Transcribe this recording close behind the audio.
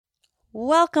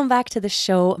Welcome back to the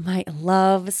show, my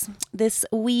loves. This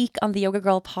week on the Yoga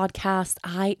Girl podcast,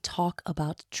 I talk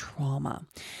about trauma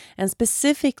and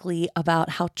specifically about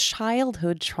how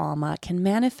childhood trauma can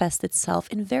manifest itself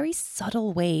in very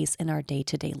subtle ways in our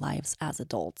day-to-day lives as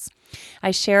adults.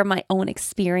 I share my own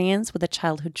experience with a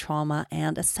childhood trauma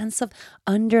and a sense of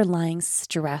underlying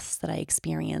stress that I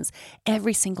experience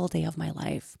every single day of my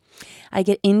life. I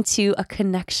get into a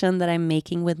connection that I'm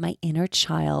making with my inner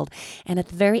child, and at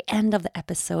the very end of the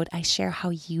episode, I share how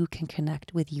you can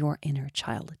connect with your inner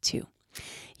child too.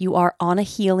 You are on a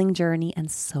healing journey,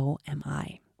 and so am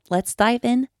I. Let's dive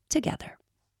in together.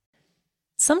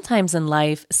 Sometimes in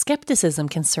life, skepticism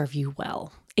can serve you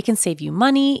well. It can save you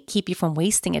money, keep you from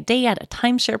wasting a day at a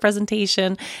timeshare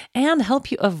presentation, and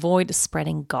help you avoid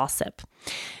spreading gossip.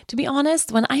 To be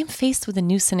honest, when I'm faced with a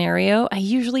new scenario, I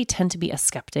usually tend to be a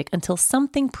skeptic until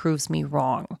something proves me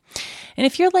wrong. And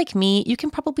if you're like me, you can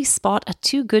probably spot a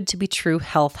too good to be true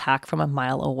health hack from a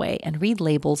mile away and read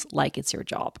labels like it's your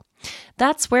job.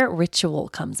 That's where Ritual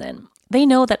comes in. They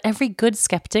know that every good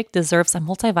skeptic deserves a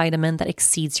multivitamin that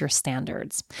exceeds your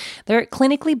standards. Their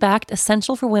clinically backed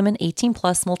Essential for Women 18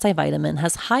 Plus multivitamin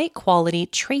has high quality,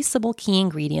 traceable key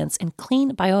ingredients in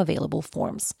clean, bioavailable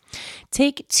forms.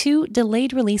 Take 2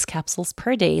 delayed release capsules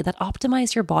per day that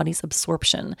optimize your body's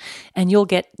absorption, and you'll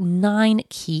get 9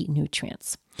 key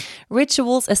nutrients.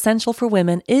 Ritual's Essential for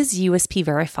Women is USP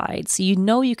verified, so you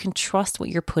know you can trust what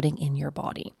you're putting in your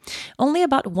body. Only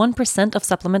about 1% of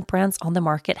supplement brands on the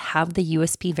market have the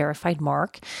USP verified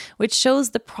mark, which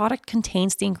shows the product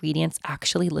contains the ingredients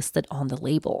actually listed on the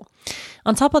label.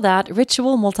 On top of that,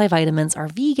 Ritual multivitamins are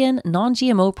vegan,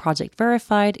 non-GMO project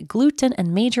verified, gluten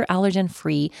and major allergen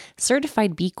free,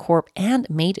 certified B Corp, and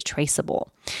made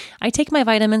traceable. I take my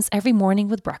vitamins every morning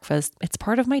with breakfast. It's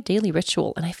part of my daily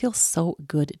ritual, and I feel so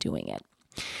good doing it.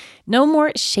 No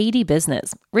more shady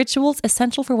business. Ritual's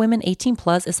Essential for Women 18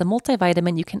 Plus is a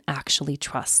multivitamin you can actually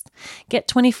trust. Get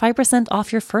 25%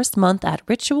 off your first month at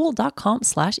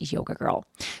ritual.com/yogagirl.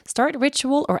 Start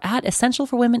Ritual or add Essential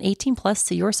for Women 18 Plus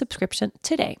to your subscription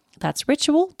today. That's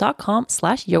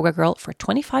ritual.com/yogagirl for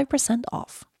 25%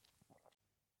 off.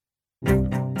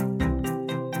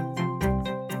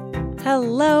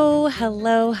 Hello,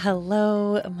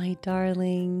 my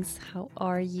darlings. How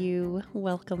are you?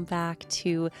 Welcome back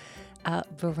to a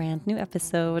brand new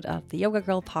episode of the Yoga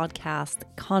Girl podcast,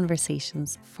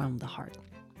 Conversations from the Heart.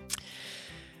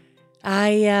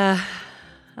 I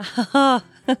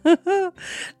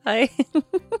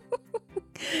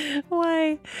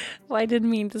why didn't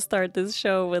mean to start this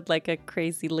show with like a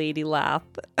crazy lady laugh.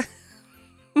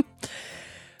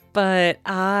 But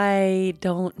I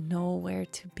don't know where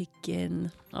to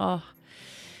begin. I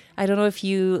don't know if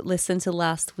you listened to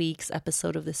last week's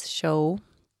episode of this show.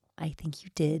 I think you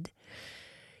did.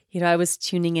 I was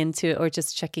tuning into or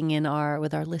just checking in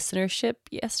with our listenership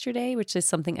yesterday, which is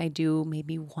something I do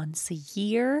maybe once a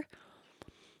year.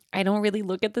 I don't really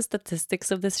look at the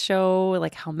statistics of this show,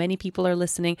 like how many people are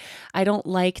listening. I don't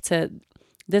like to.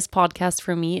 This podcast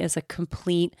for me is a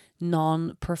complete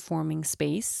non-performing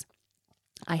space.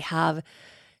 I have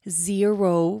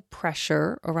zero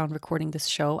pressure around recording this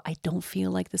show. I don't feel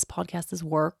like this podcast is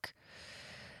work.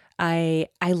 I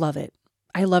love it.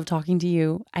 I love talking to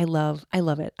you. I love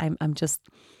it. I'm just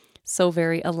so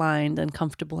very aligned and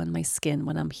comfortable in my skin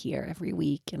when I'm here every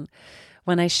week and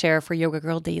when I share for Yoga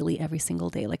Girl Daily every single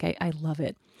day. Like I love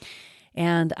it.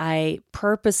 And I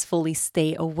purposefully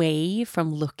stay away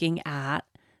from looking at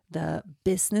the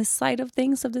business side of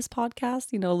things of this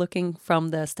podcast, looking from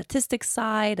the statistics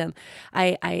side. And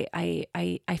I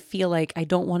feel like I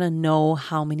don't want to know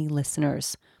how many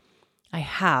listeners I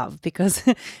have, because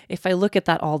if I look at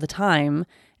that all the time,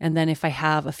 and then if I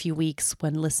have a few weeks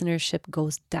when listenership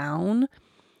goes down,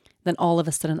 then all of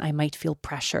a sudden I might feel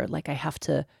pressure, like I have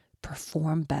to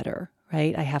perform better,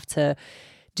 right? I have to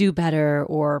do better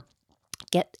or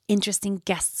get interesting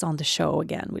guests on the show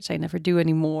again, which I never do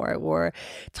anymore, or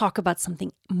talk about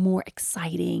something more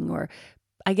exciting, or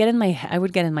I would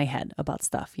get in my head about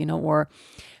stuff, or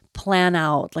plan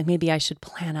out, like maybe I should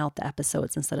plan out the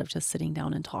episodes instead of just sitting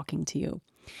down and talking to you.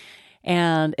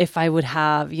 And if I would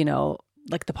have,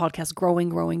 like the podcast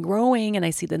growing, and I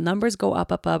see the numbers go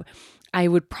up, I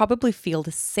would probably feel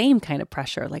the same kind of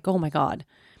pressure, like, oh my God,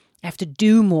 I have to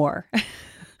do more.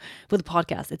 With the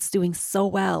podcast, it's doing so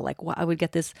well. Like I would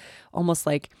get this almost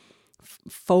like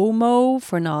FOMO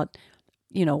for not,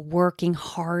 working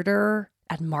harder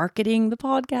at marketing the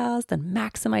podcast and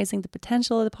maximizing the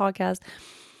potential of the podcast.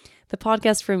 The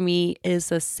podcast for me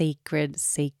is a sacred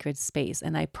space,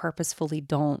 and I purposefully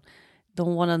don't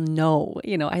don't want to know.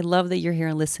 I love that you're here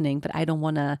and listening, but I don't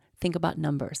want to think about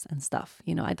numbers and stuff.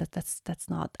 That's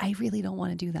not, I really don't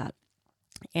want to do that.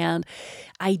 And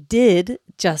I did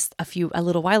just a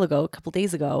little while ago, a couple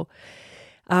days ago,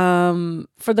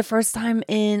 for the first time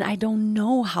in, I don't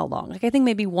know how long. Like, I think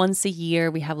maybe once a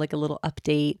year we have like a little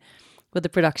update with the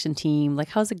production team. Like,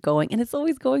 how's it going? And it's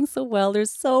always going so well.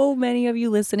 There's so many of you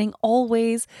listening,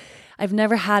 always. I've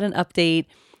never had an update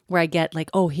where I get like,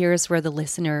 oh, here's where the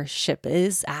listenership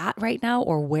is at right now,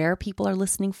 or where people are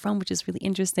listening from, which is really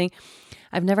interesting.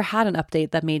 I've never had an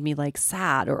update that made me like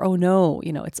sad or, oh no,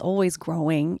 it's always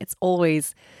growing.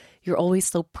 You're always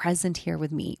so present here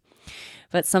with me.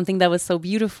 But something that was so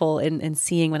beautiful in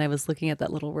seeing when I was looking at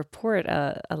that little report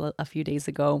a few days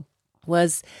ago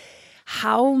was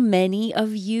how many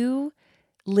of you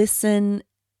listen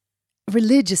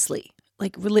religiously,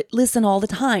 like listen all the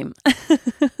time.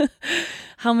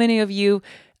 How many of you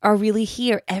are really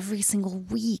here every single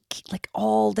week, like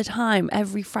all the time,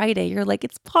 every Friday? You're like,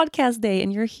 it's podcast day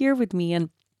and you're here with me.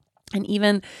 And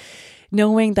even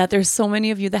knowing that there's so many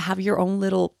of you that have your own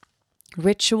little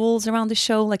rituals around the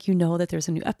show, like that there's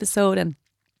a new episode and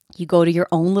you go to your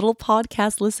own little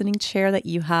podcast listening chair that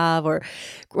you have, or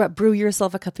brew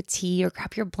yourself a cup of tea, or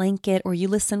grab your blanket, or you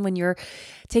listen when you're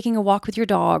taking a walk with your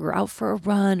dog or out for a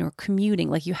run or commuting.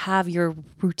 Like, you have your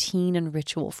routine and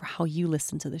ritual for how you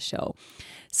listen to the show,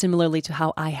 similarly to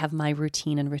how I have my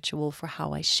routine and ritual for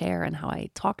how I share and how I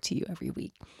talk to you every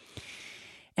week.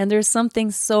 And there's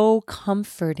something so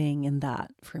comforting in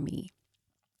that for me.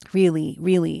 Really,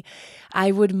 really.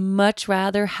 I would much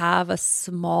rather have a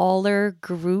smaller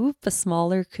group, a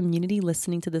smaller community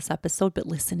listening to this episode, but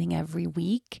listening every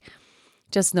week,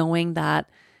 just knowing that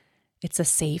it's a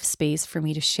safe space for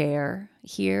me to share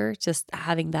here, just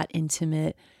having that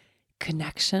intimate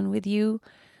connection with you,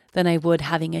 than I would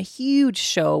having a huge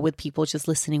show with people just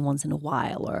listening once in a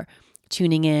while or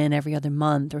tuning in every other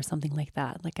month or something like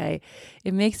that.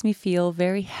 It makes me feel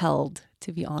very held,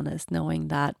 to be honest, knowing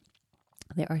that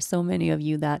there are so many of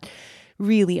you that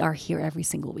really are here every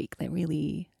single week, that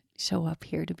really show up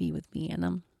here to be with me.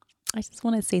 And I just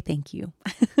want to say thank you.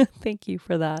 Thank you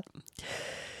for that.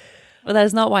 Well, that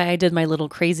is not why I did my little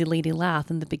crazy lady laugh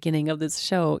in the beginning of this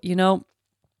show. If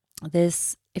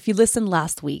you listened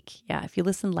last week,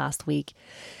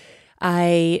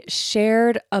 I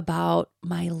shared about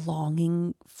my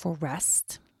longing for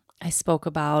rest. I spoke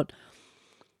about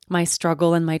my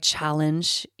struggle and my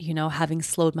challenge, having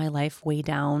slowed my life way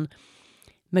down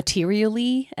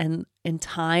materially and in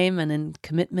time and in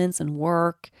commitments and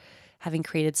work, having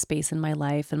created space in my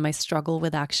life, and my struggle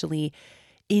with actually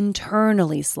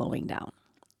internally slowing down,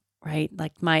 right?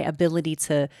 Like, my ability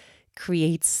to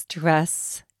create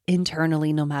stress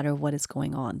internally no matter what is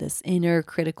going on, this inner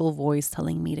critical voice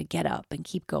telling me to get up and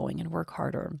keep going and work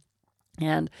harder.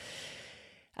 And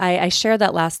I shared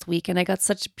that last week, and I got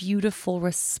such beautiful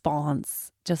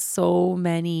response. Just so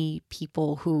many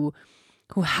people who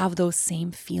have those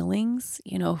same feelings,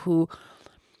 who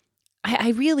I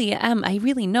really am. I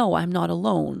really know I'm not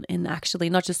alone in actually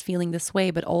not just feeling this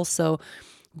way, but also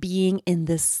being in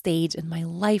this stage in my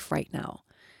life right now.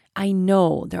 I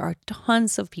know there are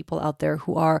tons of people out there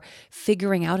who are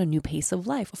figuring out a new pace of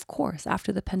life. Of course,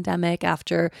 after the pandemic,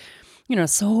 after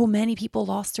so many people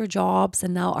lost their jobs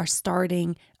and now are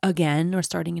starting again or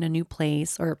starting in a new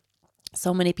place, or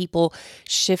so many people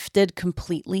shifted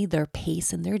completely their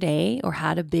pace in their day or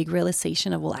had a big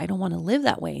realization of, well, I don't want to live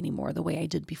that way anymore, the way I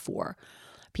did before.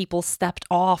 People stepped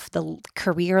off the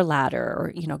career ladder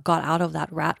or, got out of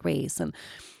that rat race. And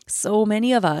so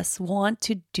many of us want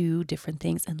to do different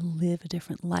things and live a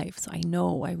different life. So I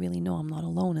really know I'm not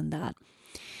alone in that.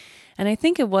 And I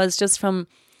think it was just from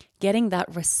getting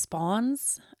that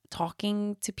response,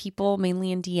 talking to people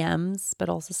mainly in DMs, but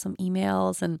also some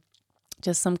emails and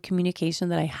just some communication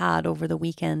that I had over the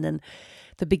weekend and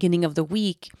the beginning of the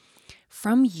week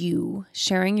from you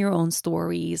sharing your own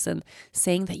stories and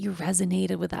saying that you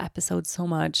resonated with the episode so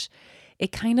much.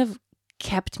 It kind of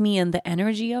kept me in the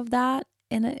energy of that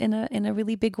in a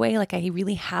really big way. Like, I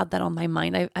really had that on my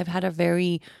mind. I've had a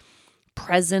very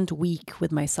present week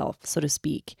with myself, so to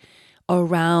speak,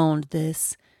 around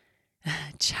this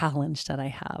challenge that I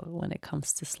have when it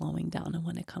comes to slowing down and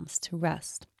when it comes to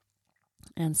rest.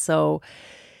 And so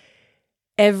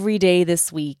every day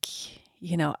this week,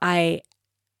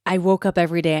 I woke up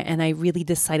every day and I really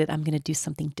decided I'm going to do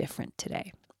something different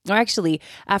today. Or actually,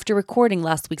 after recording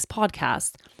last week's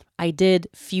podcast, I did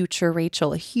future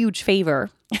Rachel a huge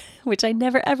favor, which I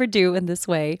never ever do in this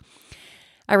way.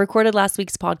 I recorded last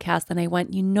week's podcast and I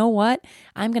went, you know what?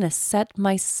 I'm going to set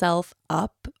myself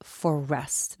up for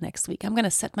rest next week. I'm going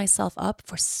to set myself up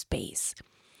for space.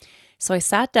 So I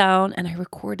sat down and I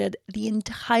recorded the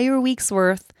entire week's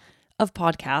worth of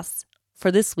podcasts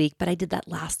for this week, but I did that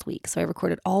last week. So I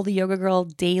recorded all the Yoga Girl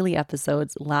daily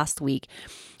episodes last week.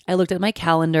 I looked at my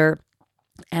calendar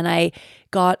and I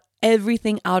got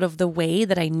everything out of the way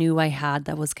that I knew I had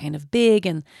that was kind of big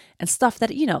and stuff that,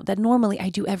 that normally I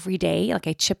do every day. Like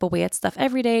I chip away at stuff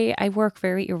every day. I work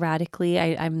very erratically.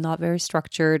 I'm not very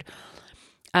structured.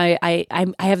 I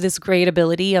have this great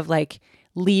ability of like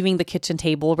leaving the kitchen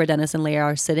table where Dennis and Leia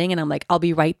are sitting, and I'm like, I'll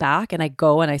be right back. And I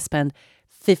go and I spend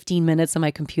 15 minutes on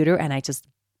my computer and I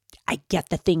get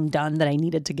the thing done that I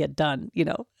needed to get done.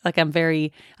 Like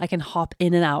I can hop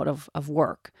in and out of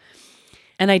work.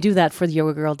 And I do that for the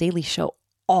Yoga Girl Daily Show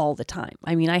all the time.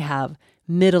 I mean, I have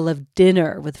middle of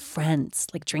dinner with friends,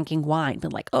 like drinking wine,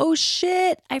 but like, oh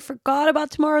shit, I forgot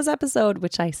about tomorrow's episode,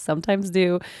 which I sometimes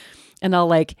do. And I'll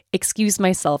like excuse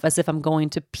myself as if I'm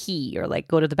going to pee or like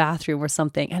go to the bathroom or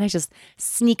something. And I just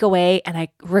sneak away and I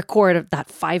record that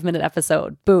 5-minute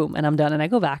episode. Boom. And I'm done. And I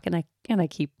go back and I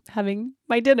keep having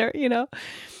my dinner,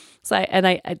 So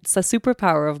it's a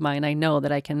superpower of mine. I know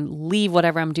that I can leave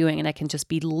whatever I'm doing and I can just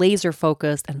be laser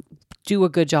focused and do a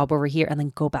good job over here and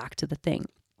then go back to the thing.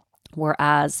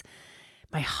 Whereas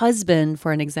my husband,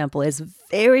 for an example, is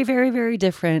very, very, very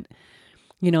different.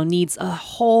 Needs a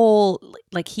whole,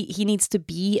 like he needs to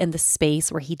be in the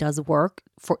space where he does work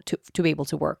to be able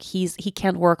to work. He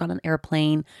can't work on an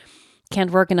airplane, can't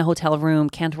work in a hotel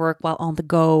room, can't work while on the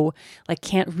go, like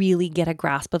can't really get a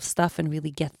grasp of stuff and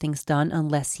really get things done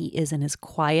unless he is in his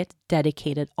quiet,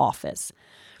 dedicated office.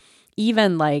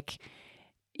 Even like,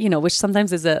 which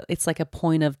sometimes it's like a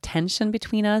point of tension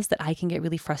between us that I can get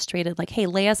really frustrated. Like, hey,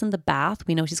 Leia's in the bath.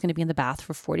 We know she's going to be in the bath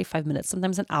for 45 minutes,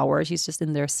 sometimes an hour. She's just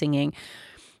in there singing.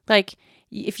 Like,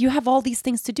 if you have all these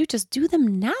things to do, just do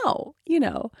them now,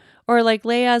 or like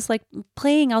Leia's like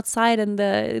playing outside in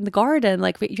the garden.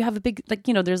 Like you have a big, like,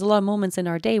 there's a lot of moments in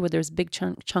our day where there's big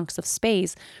chunks of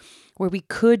space where we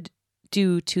could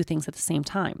do two things at the same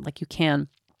time. Like you can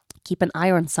keep an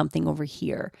eye on something over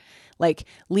here, like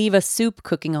leave a soup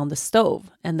cooking on the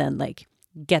stove and then like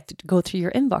go through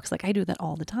your inbox. Like I do that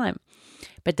all the time.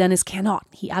 But Dennis cannot.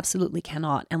 He absolutely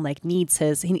cannot. And like needs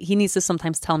he needs to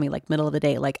sometimes tell me like middle of the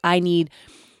day, like I need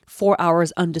 4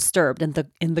 hours undisturbed in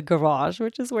the garage,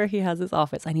 which is where he has his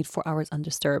office. I need 4 hours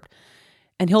undisturbed.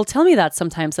 And he'll tell me that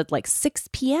sometimes at like 6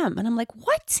 p.m. And I'm like,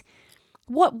 what?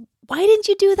 Why didn't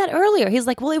you do that earlier? He's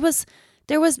like, well, it was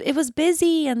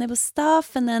busy and there was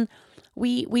stuff. And then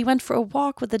we went for a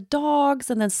walk with the dogs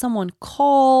and then someone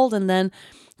called and then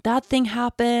that thing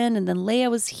happened and then Leia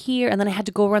was here and then I had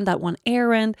to go run that one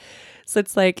errand. So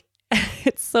it's like,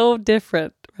 it's so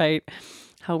different, right?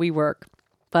 How we work.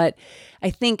 But I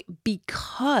think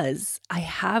because I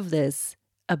have this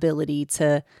ability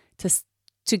to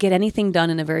get anything done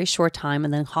in a very short time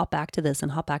and then hop back to this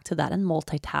and hop back to that and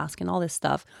multitask and all this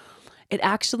stuff, it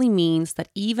actually means that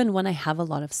even when I have a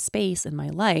lot of space in my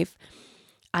life,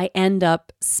 I end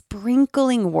up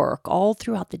sprinkling work all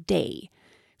throughout the day.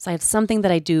 So I have something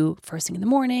that I do first thing in the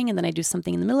morning, and then I do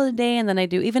something in the middle of the day, and then I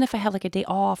do, even if I have like a day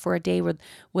off or a day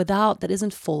without that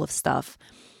isn't full of stuff,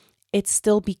 it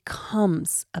still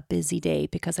becomes a busy day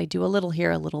because I do a little here,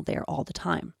 a little there all the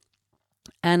time.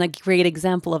 And a great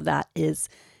example of that is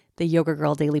the Yoga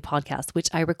Girl Daily Podcast, which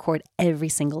I record every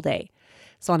single day.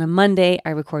 So on a Monday,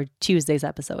 I record Tuesday's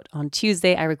episode. On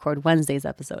Tuesday, I record Wednesday's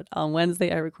episode. On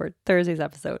Wednesday, I record Thursday's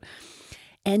episode.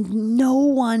 And no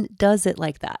one does it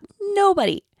like that.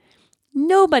 Nobody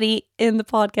in the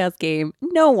podcast game,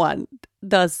 no one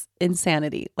does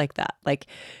insanity like that. Like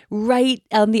right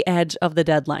on the edge of the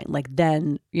deadline, like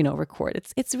then, record.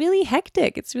 It's really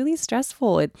hectic. It's really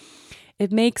stressful.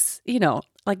 It makes,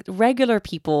 like regular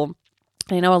people,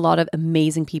 I know a lot of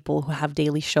amazing people who have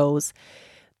daily shows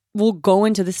will go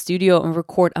into the studio and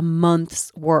record a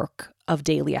month's work of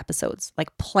daily episodes,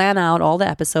 like plan out all the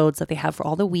episodes that they have for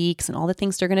all the weeks and all the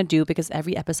things they're going to do because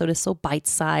every episode is so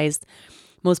bite-sized.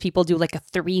 Most people do like a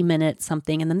 3-minute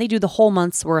something and then they do the whole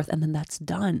month's worth and then that's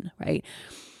done, right?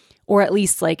 Or at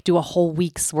least like do a whole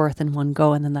week's worth in one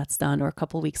go and then that's done, or a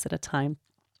couple weeks at a time.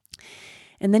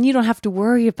 And then you don't have to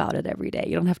worry about it every day.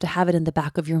 You don't have to have it in the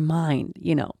back of your mind,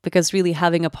 because really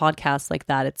having a podcast like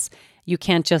that, you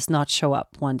can't just not show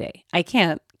up one day. I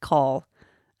can't call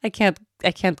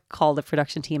the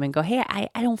production team and go, hey, I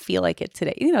don't feel like it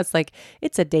today. It's like,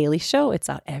 it's a daily show. It's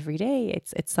out every day.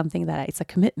 It's something that it's a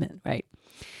commitment, right?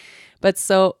 But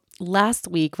so last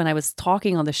week when I was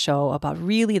talking on the show about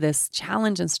really this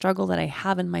challenge and struggle that I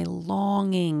have in my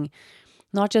longing,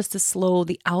 not just to slow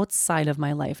the outside of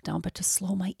my life down, but to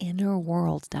slow my inner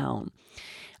world down,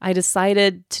 I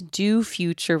decided to do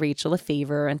future Rachel a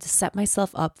favor and to set myself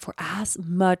up for as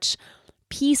much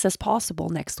peace as possible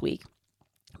next week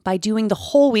by doing the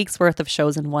whole week's worth of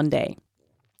shows in one day,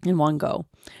 in one go.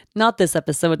 Not this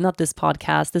episode, not this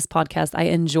podcast. This podcast, I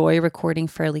enjoy recording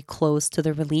fairly close to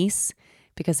the release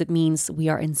because it means we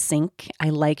are in sync. I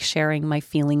like sharing my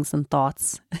feelings and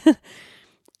thoughts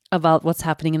about what's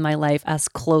happening in my life as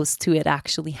close to it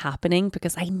actually happening,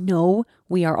 because I know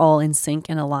we are all in sync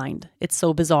and aligned. It's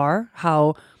so bizarre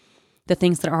how the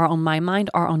things that are on my mind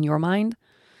are on your mind.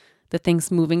 The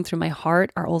things moving through my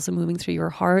heart are also moving through your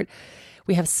heart.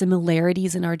 We have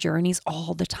similarities in our journeys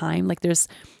all the time. Like there's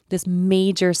this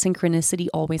major synchronicity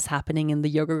always happening in the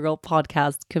Yoga Girl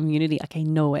podcast community. Like I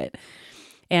know it.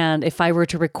 And if I were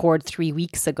to record 3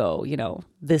 weeks ago,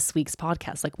 this week's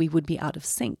podcast, like we would be out of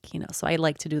sync, so I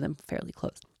like to do them fairly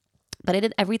close. But I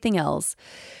did everything else.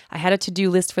 I had a to-do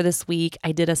list for this week.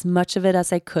 I did as much of it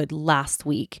as I could last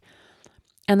week.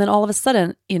 And then all of a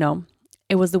sudden,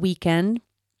 it was the weekend.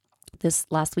 This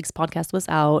last week's podcast was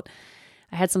out.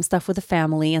 I had some stuff with the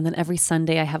family. And then every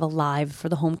Sunday I have a live for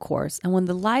the home course. And when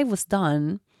the live was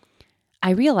done,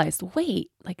 I realized,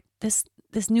 wait, like this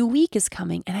new week is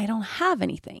coming and I don't have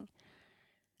anything.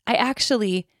 I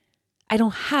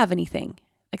don't have anything.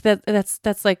 Like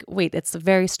that's like, wait, it's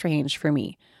very strange for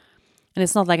me. And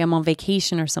it's not like I'm on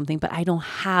vacation or something, but I don't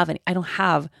have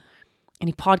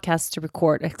any podcasts to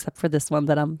record except for this one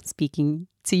that I'm speaking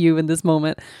to you in this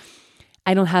moment.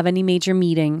 I don't have any major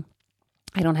meeting.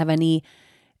 I don't have any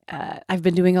I've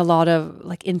been doing a lot of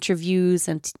like interviews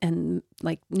and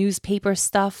like newspaper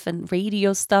stuff and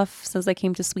radio stuff since I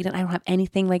came to Sweden. I don't have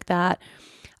anything like that.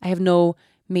 I have no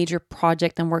major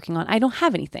project I'm working on. I don't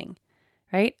have anything,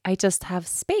 right? I just have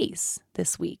space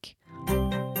this week.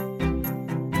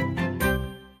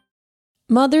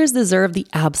 Mothers deserve the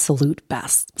absolute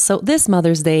best. So this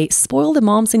Mother's Day, spoil the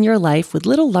moms in your life with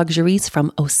little luxuries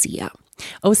from Osea.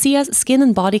 Osea's skin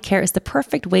and body care is the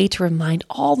perfect way to remind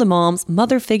all the moms,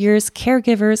 mother figures,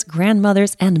 caregivers,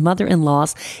 grandmothers, and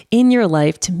mother-in-laws in your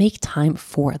life to make time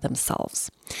for themselves.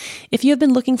 If you have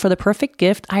been looking for the perfect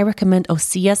gift, I recommend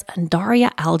Osea's Undaria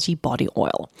Algae Body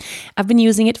Oil. I've been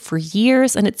using it for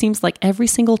years, and it seems like every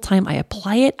single time I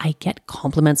apply it, I get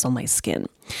compliments on my skin.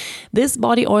 This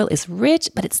body oil is rich,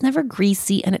 but it's never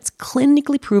greasy, and it's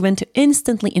clinically proven to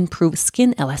instantly improve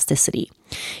skin elasticity.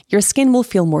 Your skin will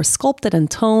feel more sculpted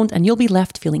and toned, and you'll be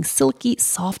left feeling silky,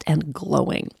 soft, and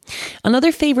glowing.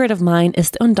 Another favorite of mine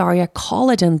is the Undaria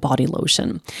Collagen Body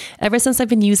Lotion. Ever since I've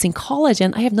been using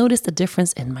collagen, I have noticed a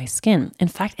difference in my skin. In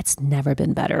fact, it's never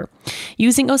been better.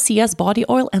 Using Osea's body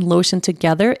oil and lotion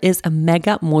together is a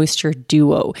mega moisture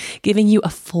duo, giving you a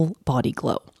full body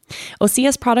glow.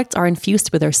 Osea's products are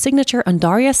infused with their signature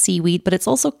Undaria seaweed, but it's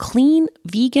also clean,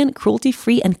 vegan,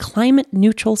 cruelty-free, and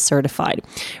climate-neutral certified.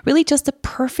 Really just a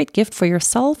perfect gift for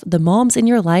yourself, the moms in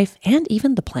your life, and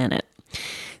even the planet.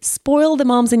 Spoil the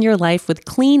moms in your life with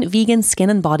clean, vegan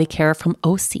skin and body care from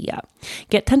Osea.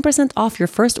 Get 10% off your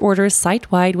first orders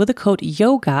site-wide with the code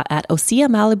YOGA at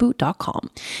oseamalibu.com.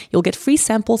 You'll get free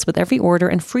samples with every order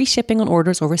and free shipping on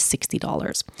orders over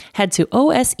 $60. Head to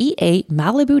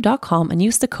oseamalibu.com and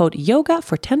use the code YOGA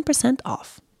for 10%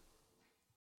 off.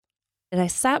 And I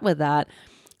sat with that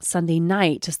Sunday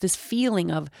night, just this feeling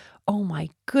of, oh my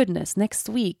goodness, next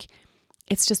week,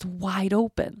 it's just wide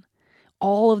open.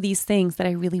 All of these things that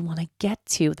I really want to get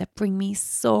to that bring me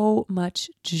so much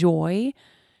joy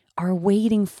are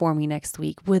waiting for me next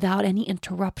week without any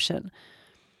interruption.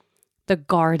 The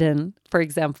garden, for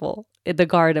example, the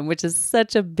garden, which is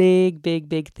such a big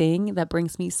thing that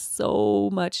brings me so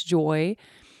much joy.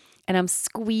 And I'm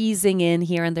squeezing in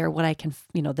here and there what I can,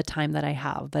 the time that I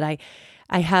have. But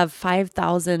I have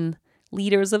 5,000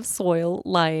 liters of soil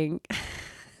lying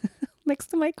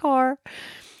next to my car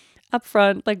up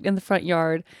front, like in the front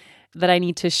yard, that I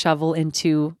need to shovel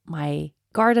into my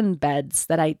garden beds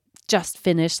that I just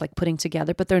finished like putting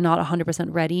together, but they're not 100%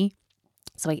 ready.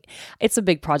 So it's a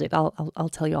big project. I'll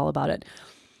tell you all about it.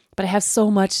 But I have so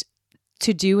much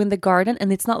to do in the garden,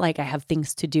 and it's not like I have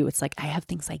things to do. It's like I have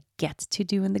things I get to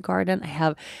do in the garden.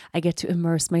 I get to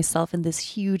immerse myself in this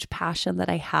huge passion that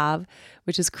I have,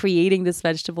 which is creating this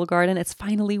vegetable garden. It's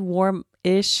finally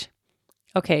warm-ish.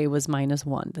 Okay, it was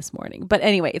 -1 this morning. But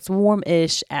anyway, it's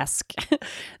warm-ish-esque.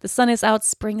 The sun is out.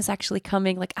 Spring is actually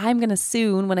coming. Like I'm going to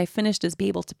soon, when I finish this, be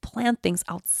able to plant things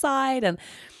outside. And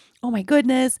oh my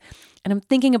goodness. And I'm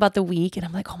thinking about the week and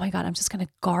I'm like, oh my God, I'm just going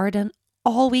to garden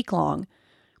all week long.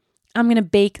 I'm going to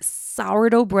bake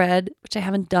sourdough bread, which I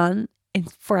haven't done in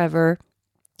forever.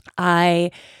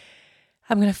 I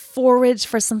I'm going to forage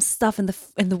for some stuff in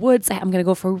the woods. I'm going to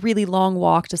go for a really long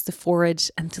walk just to forage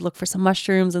and to look for some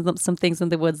mushrooms and some things in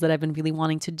the woods that I've been really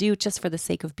wanting to do just for the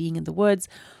sake of being in the woods.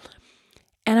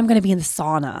 And I'm going to be in the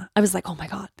sauna. I was like, oh my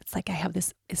God, it's like I have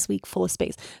this week full of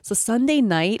space. So Sunday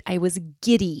night, I was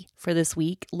giddy for this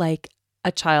week like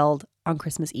a child on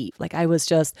Christmas Eve. Like I was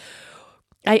just,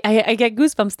 I get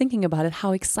goosebumps thinking about it,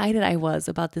 how excited I was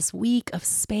about this week of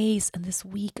space and this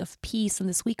week of peace and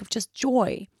this week of just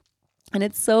joy. And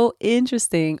it's so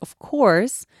interesting. Of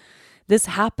course, this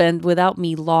happened without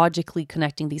me logically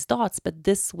connecting these dots, but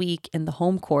this week in the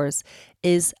home course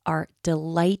is our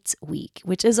delight week,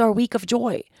 which is our week of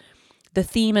joy. The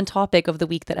theme and topic of the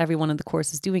week that everyone in the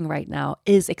course is doing right now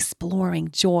is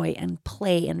exploring joy and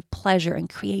play and pleasure and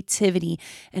creativity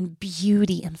and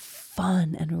beauty and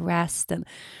fun and rest. And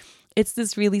it's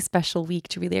this really special week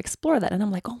to really explore that. And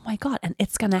I'm like, oh my God, and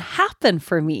it's going to happen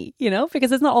for me,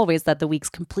 because it's not always that the weeks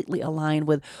completely align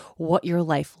with what your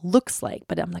life looks like.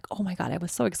 But I'm like, oh my God, I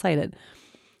was so excited.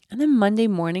 And then Monday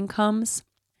morning comes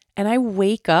and I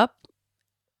wake up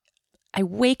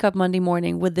Monday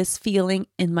morning with this feeling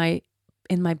in my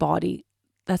body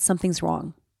that something's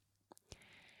wrong.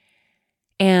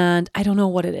 And I don't know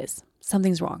what it is.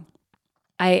 Something's wrong.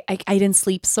 I didn't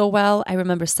sleep so well. I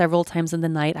remember several times in the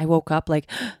night, I woke up like,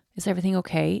 is everything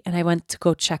okay? And I went to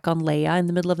go check on Leia in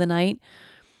the middle of the night.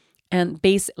 And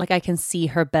I can see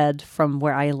her bed from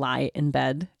where I lie in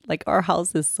bed. Like our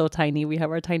house is so tiny. We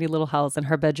have our tiny little house and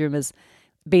her bedroom is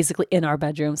basically in our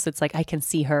bedroom. So it's like I can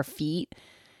see her feet,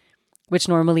 which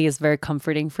normally is very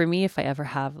comforting for me if I ever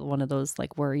have one of those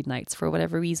like worried nights for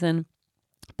whatever reason.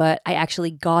 But I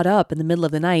actually got up in the middle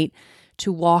of the night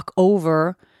to walk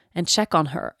over and check on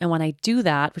her. And when I do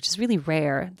that, which is really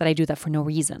rare that I do that for no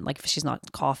reason, like if she's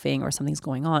not coughing or something's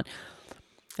going on,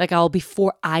 like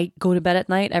before I go to bed at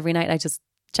night, every night I just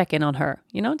check in on her,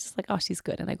 just like, oh, she's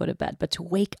good. And I go to bed. But to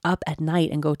wake up at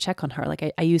night and go check on her,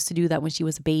 like I used to do that when she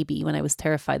was a baby, when I was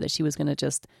terrified that she was going to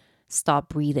just stop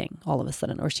breathing all of a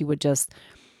sudden, or she would just,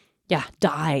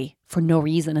 die for no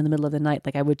reason in the middle of the night.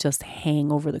 Like I would just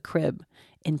hang over the crib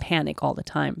in panic all the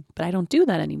time. But I don't do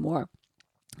that anymore.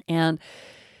 And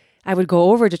I would go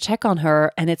over to check on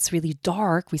her and it's really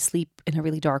dark. We sleep in a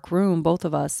really dark room, both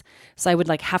of us. So I would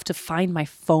have to find my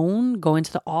phone, go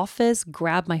into the office,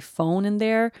 grab my phone in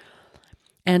there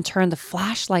and turn the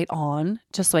flashlight on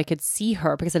just so I could see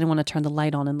her, because I didn't want to turn the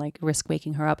light on and risk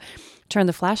waking her up. Turn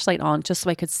the flashlight on just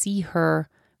so I could see her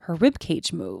rib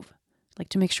cage move,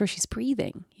 to make sure she's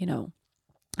breathing, And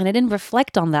I didn't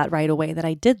reflect on that right away that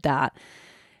I did that.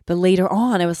 But later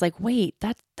on, I was like, wait,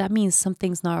 that means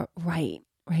something's not right?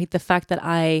 The fact that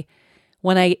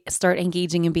when I start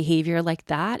engaging in behavior like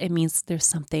that, it means there's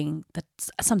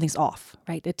something's off,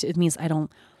 right? It means I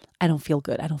don't feel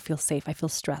good. I don't feel safe. I feel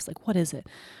stressed. Like, what is it?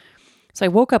 So I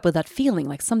woke up with that feeling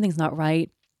like something's not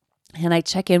right. And I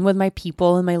check in with my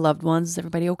people and my loved ones. Is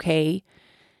everybody okay?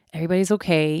 Everybody's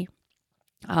okay.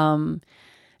 And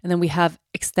then we have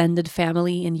extended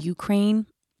family in Ukraine.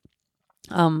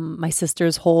 My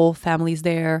sister's whole family's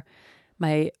there.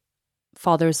 My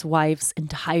father's wife's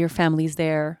entire family's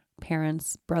there.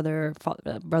 Parents,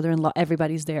 brother-in-law,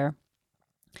 everybody's there.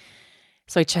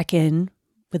 So I check in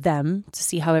with them to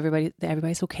see how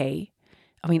everybody's okay.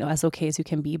 I mean, as okay as you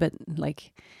can be, but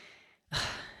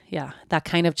that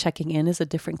kind of checking in is a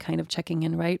different kind of checking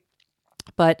in, right?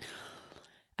 But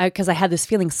because I had this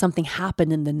feeling something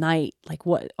happened in the night, like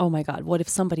what? Oh my God, what if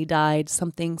somebody died?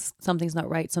 Something's not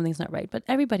right. Something's not right. But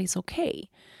everybody's okay.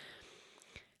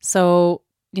 So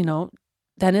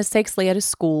Dennis takes Leia to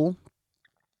school,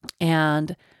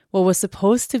 and what was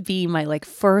supposed to be my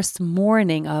first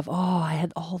morning of, I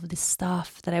had all of this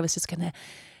stuff that I was just going to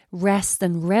rest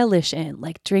and relish in,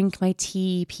 drink my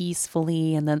tea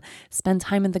peacefully and then spend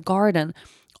time in the garden.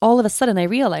 All of a sudden I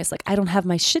realized I don't have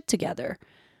my shit together.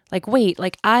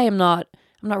 I'm not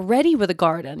ready with a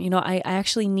garden. I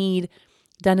actually need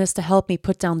Dennis to help me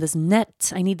put down this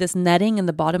net. I need this netting in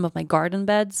the bottom of my garden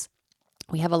beds.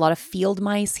 We have a lot of field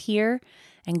mice here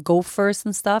and gophers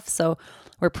and stuff. So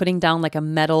we're putting down a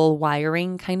metal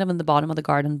wiring kind of in the bottom of the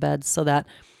garden beds so that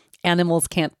animals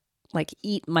can't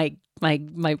eat my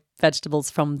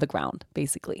vegetables from the ground,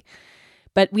 basically.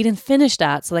 But we didn't finish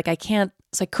that. So I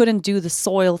couldn't do the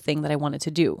soil thing that I wanted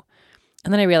to do.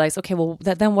 And then I realized, okay, well,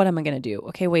 then what am I going to do?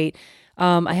 Okay, wait,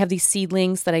 I have these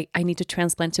seedlings that I need to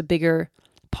transplant to bigger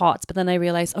pots. But then I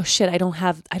realized, oh shit, I don't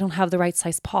have the right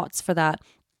size pots for that.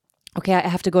 Okay, I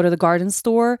have to go to the garden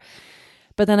store.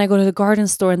 But then I go to the garden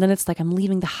store and then it's I'm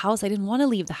leaving the house. I didn't want to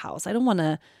leave the house. I don't want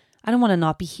to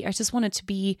not be here. I just wanted to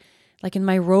be in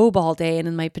my robe all day and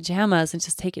in my pajamas and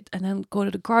just take it and then go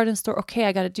to the garden store. Okay,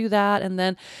 I got to do that. And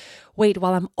then wait,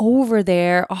 while I'm over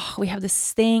there, oh, we have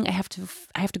this thing. I have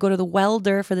to go to the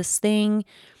welder for this thing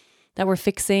that we're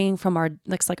fixing from our,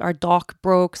 looks like our dock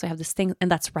broke. So I have this thing, and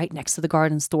that's right next to the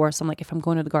garden store. So I'm like, if I'm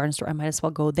going to the garden store, I might as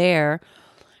well go there.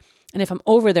 And if I'm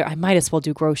over there, I might as well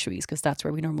do groceries, because that's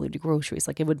where we normally do groceries.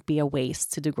 Like, it would be a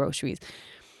waste to do groceries.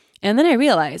 And then I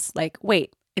realized, like,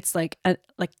 wait, it's like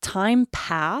time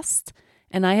passed,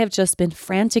 and I have just been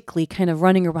frantically kind of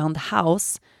running around the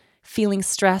house, feeling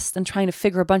stressed and trying to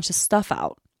figure a bunch of stuff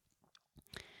out.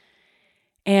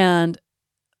 And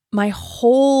my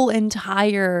whole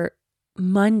entire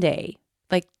Monday,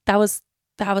 like, that was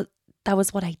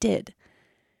what I did.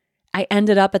 I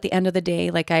ended up at the end of the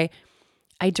day, like, I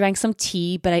drank some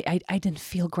tea, but I didn't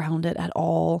feel grounded at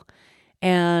all.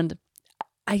 And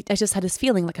I just had this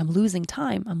feeling like I'm losing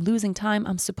time.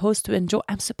 I'm supposed to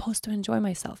enjoy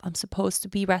myself. I'm supposed to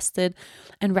be rested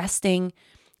and resting.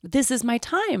 This is my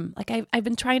time. Like, I've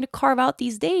been trying to carve out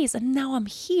these days, and now I'm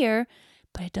here,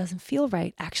 but it doesn't feel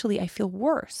right. Actually, I feel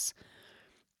worse.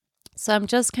 So I'm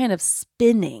just kind of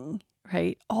spinning,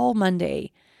 right? All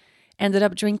Monday. Ended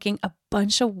up drinking a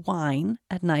bunch of wine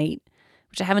at night,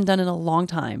 which I haven't done in a long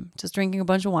time. Just drinking a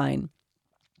bunch of wine,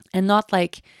 and not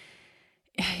like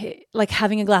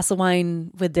having a glass of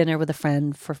wine with dinner with a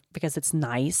friend because it's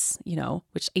nice,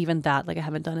 which even that, like, I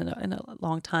haven't done in a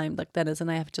long time. Like, Dennis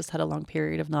and I have just had a long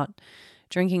period of not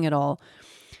drinking at all.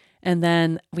 And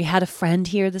then we had a friend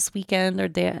here this weekend, or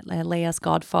Leia's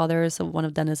godfather. So one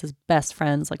of Dennis's best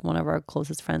friends, like one of our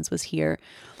closest friends, was here,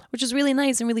 which is really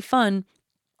nice and really fun.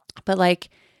 But like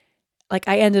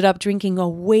I ended up drinking a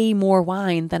way more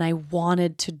wine than I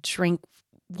wanted to drink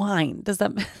wine. Does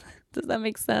that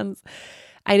make sense?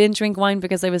 I didn't drink wine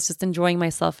because I was just enjoying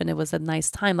myself and it was a nice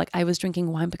time. Like, I was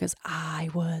drinking wine because I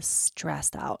was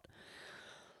stressed out.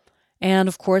 And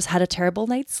of course, had a terrible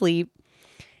night's sleep.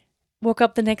 Woke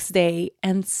up the next day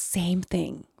and same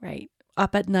thing, right?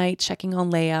 Up at night, checking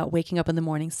on Leia, waking up in the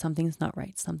morning, something's not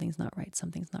right. And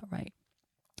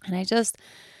I just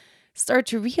start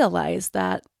to realize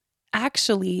that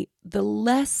actually the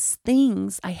less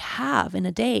things I have in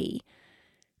a day,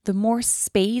 the more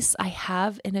space I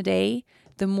have in a day,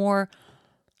 the more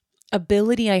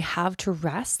ability I have to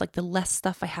rest, like the less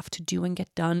stuff I have to do and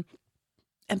get done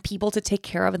and people to take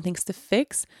care of and things to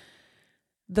fix,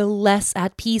 the less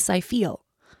at peace I feel.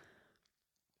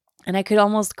 And I could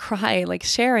almost cry, like,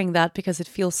 sharing that, because it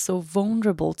feels so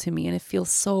vulnerable to me, and I feel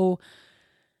so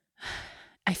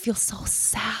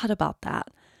sad about that.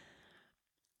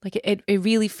 Like, it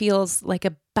really feels like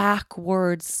a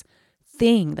backwards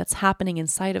thing that's happening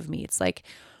inside of me. It's like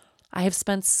I have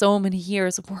spent so many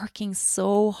years working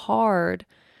so hard,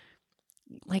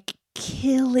 like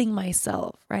killing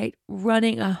myself, right?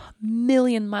 Running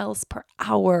 1,000,000 miles per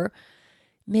hour,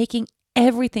 making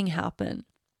everything happen,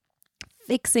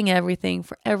 fixing everything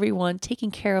for everyone, taking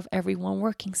care of everyone,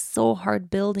 working so hard,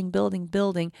 building.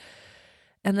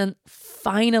 And then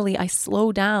finally I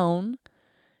slow down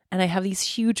and I have these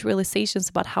huge realizations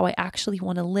about how I actually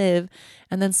want to live.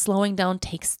 And then slowing down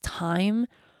takes time.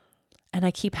 And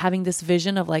I keep having this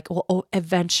vision of like, well,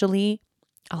 eventually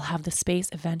I'll have the space.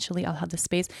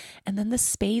 And then the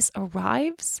space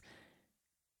arrives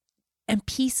and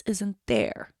peace isn't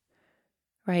there,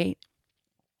 right?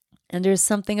 And there's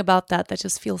something about that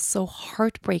just feels so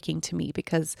heartbreaking to me,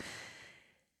 because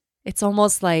it's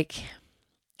almost like,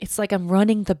 it's like I'm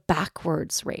running the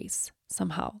backwards race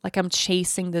somehow. Like I'm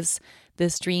chasing this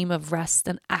dream of rest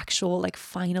and actual, like,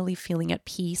 finally feeling at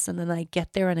peace. And then I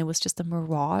get there and it was just a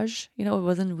mirage. It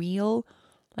wasn't real.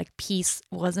 Like, peace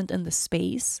wasn't in the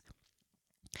space.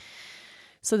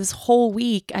 So this whole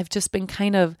week I've just been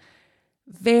kind of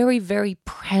very, very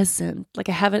present. Like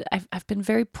I've been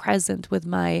very present with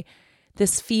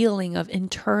this feeling of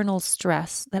internal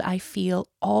stress that I feel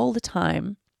all the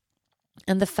time.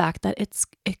 And the fact that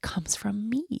it comes from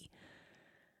me.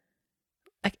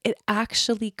 Like, it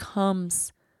actually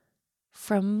comes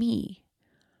from me.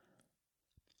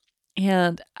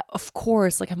 And of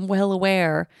course, like, I'm well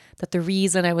aware that the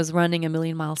reason I was running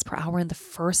 1,000,000 miles per hour in the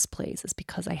first place is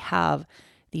because I have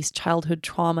these childhood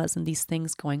traumas and these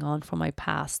things going on from my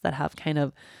past that have kind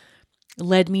of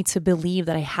led me to believe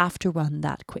that I have to run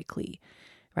that quickly,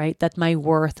 right? That my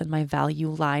worth and my value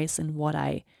lies in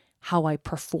how I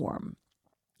perform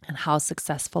and how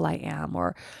successful I am,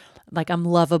 or like I'm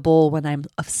lovable when I'm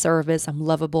of service. I'm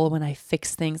lovable when I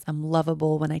fix things. I'm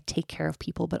lovable when I take care of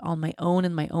people, but on my own,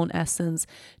 in my own essence,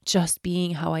 just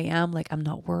being how I am, like, I'm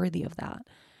not worthy of that.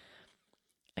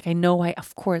 Like, I know I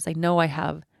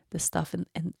have this stuff in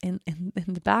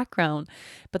the background,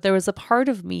 but there was a part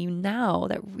of me now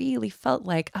that really felt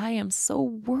like I am so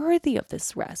worthy of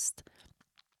this rest.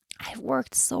 I've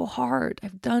worked so hard.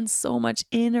 I've done so much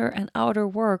inner and outer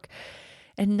work.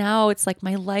 And now it's like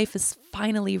my life is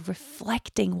finally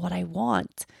reflecting what I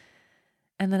want.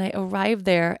 And then I arrive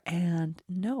there and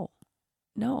no,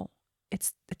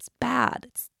 it's bad.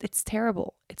 It's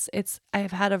terrible.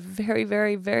 I've had a very,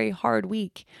 very, very hard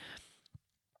week.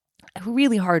 A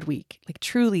really hard week, like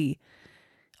truly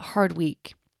a hard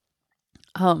week.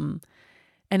 And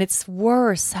it's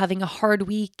worse having a hard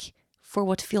week for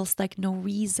what feels like no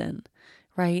reason,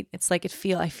 right? It's like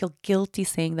I feel guilty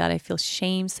saying that. I feel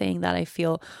shame saying that. I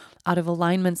feel out of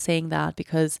alignment saying that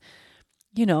because,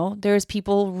 there's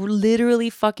people literally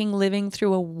fucking living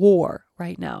through a war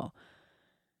right now.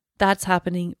 That's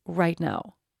happening right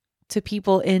now to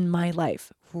people in my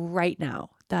life right now.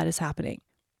 That is happening.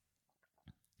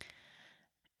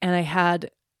 And I had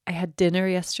dinner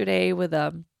yesterday with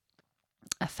a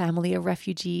family of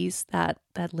refugees that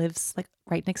lives like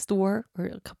right next door or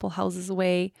a couple houses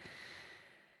away.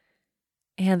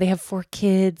 And they have 4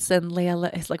 kids, and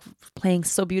Leia is like playing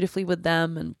so beautifully with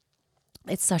them, and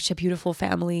it's such a beautiful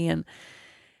family. And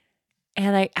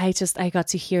I got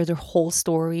to hear their whole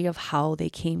story of how they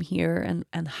came here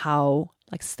and how,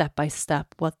 like, step by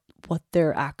step what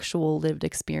their actual lived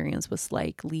experience was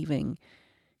like leaving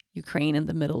Ukraine in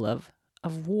the middle of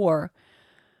war.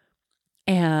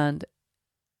 And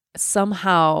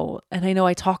somehow, and I know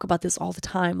I talk about this all the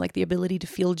time, like the ability to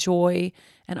feel joy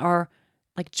and our,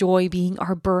 like, joy being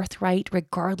our birthright,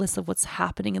 regardless of what's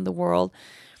happening in the world.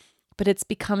 But it's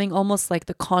becoming almost like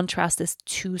the contrast is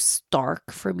too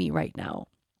stark for me right now.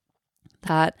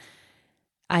 That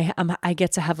I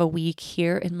get to have a week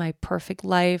here in my perfect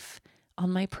life,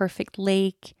 on my perfect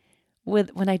lake,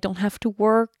 when I don't have to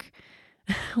work,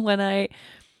 when I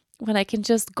can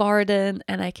just garden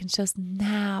and I can just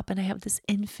nap, and I have this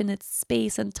infinite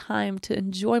space and time to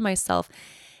enjoy myself,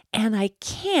 and I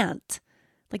can't.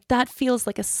 Like, that feels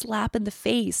like a slap in the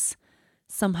face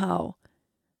somehow,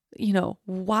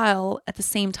 while at the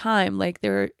same time, like,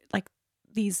 there are like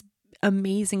these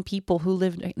amazing people who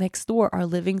live next door are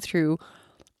living through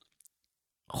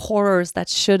horrors that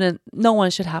no one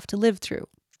should have to live through.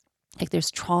 Like,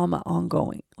 there's trauma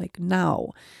ongoing, like,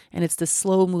 now, and it's the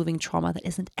slow moving trauma that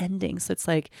isn't ending. So it's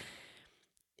like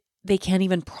they can't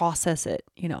even process it.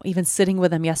 Even sitting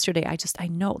with them yesterday, I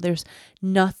know there's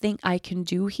nothing I can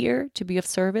do here to be of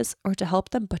service or to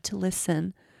help them, but to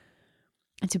listen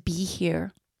and to be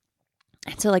here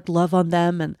and to, like, love on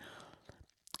them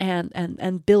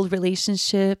and build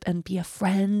relationship and be a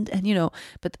friend. And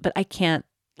but I can't.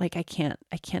 Like, I can't,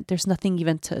 there's nothing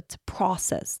even to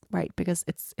process, right? Because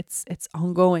it's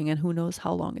ongoing, and who knows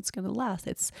how long it's going to last.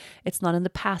 It's not in the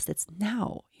past, it's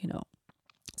now,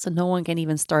 So no one can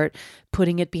even start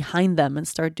putting it behind them and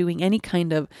start doing any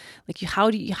kind of, like,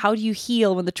 how do you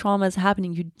heal when the trauma is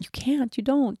happening? You can't,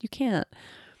 you can't.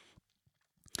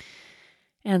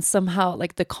 And somehow,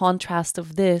 like, the contrast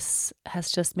of this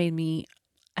has just made me,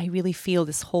 I really feel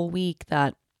this whole week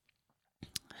that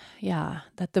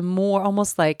the more,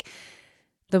 almost like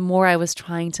the more I was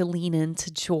trying to lean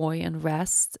into joy and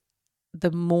rest,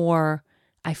 the more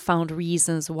I found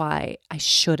reasons why I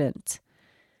shouldn't,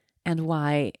 and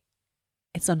why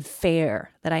it's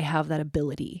unfair that I have that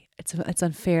ability. It's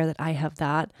unfair that I have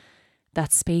that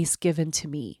space given to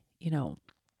me.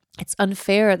 It's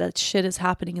unfair that shit is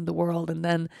happening in the world, and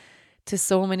then to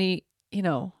so many,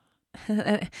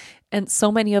 and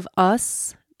so many of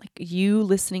us, like you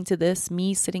listening to this,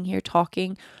 me sitting here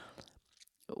talking,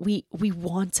 we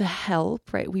want to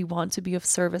help, right? We want to be of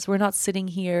service. We're not sitting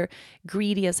here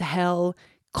greedy as hell,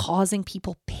 causing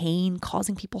people pain,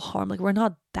 causing people harm. Like, we're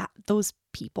not those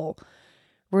people.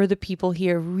 We're the people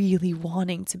here really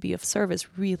wanting to be of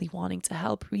service, really wanting to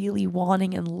help, really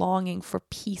wanting and longing for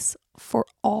peace for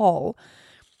all,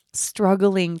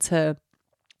 struggling to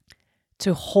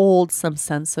hold some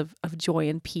sense of joy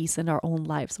and peace in our own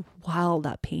lives while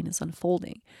that pain is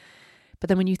unfolding. But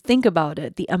then when you think about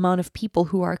it, the amount of people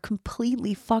who are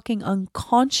completely fucking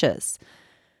unconscious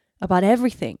about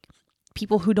everything,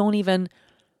 people who don't even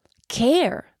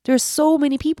care. There's so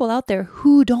many people out there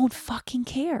who don't fucking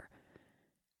care,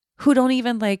 who don't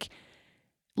even, like,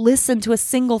 listen to a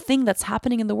single thing that's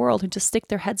happening in the world, who just stick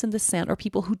their heads in the sand, or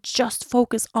people who just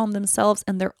focus on themselves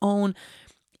and their own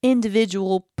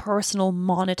individual, personal,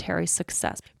 monetary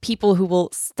success. People who will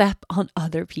step on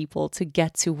other people to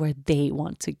get to where they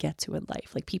want to get to in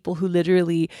life. Like, people who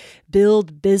literally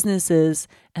build businesses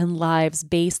and lives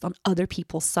based on other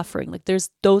people's suffering. Like, there's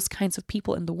those kinds of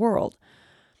people in the world.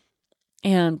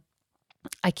 And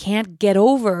I can't get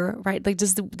over, right? Like,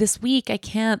 just this week, I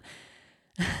can't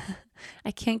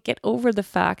get over the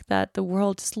fact that the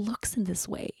world just looks in this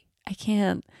way. I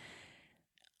can't.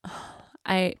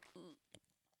 I'm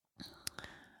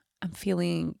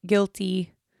feeling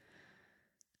guilty.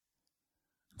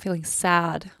 I'm feeling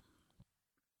sad.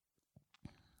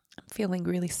 I'm feeling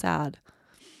really sad.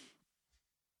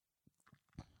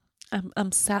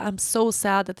 I'm sad. I'm so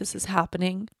sad that this is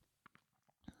happening.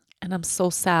 And I'm so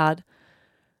sad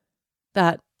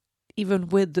that even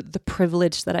with the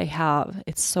privilege that I have,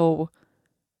 it's so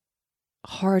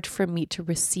hard for me to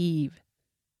receive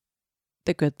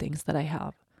the good things that I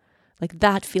have. Like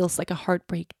that feels like a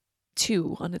heartbreak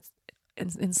too, on its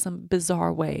in some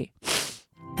bizarre way.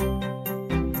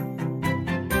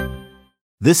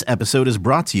 This episode is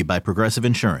brought to you by Progressive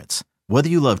Insurance. Whether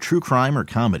you love true crime or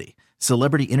comedy,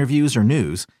 celebrity interviews or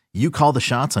news, you call the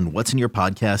shots on what's in your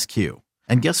podcast queue.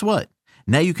 And guess what?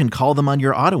 Now you can call them on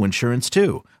your auto insurance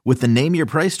too, with the Name Your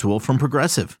Price tool from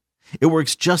Progressive. It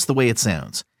works just the way it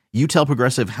sounds. You tell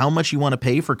Progressive how much you want to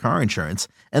pay for car insurance,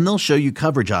 and they'll show you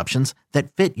coverage options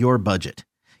that fit your budget.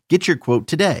 Get your quote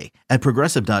today at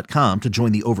Progressive.com to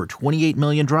join the over 28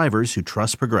 million drivers who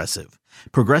trust Progressive.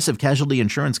 Progressive Casualty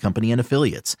Insurance Company and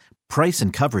Affiliates. Price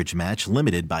and coverage match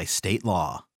limited by state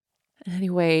law.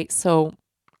 Anyway, so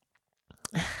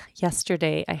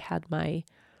yesterday I had my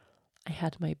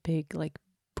big like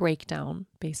breakdown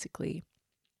basically.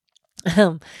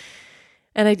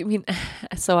 And I mean,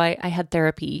 so I had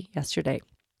therapy yesterday,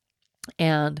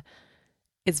 and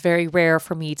it's very rare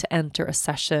for me to enter a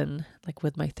session like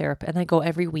with my therapist. And I go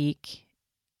every week,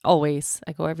 always.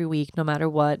 I go every week, no matter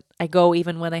what. I go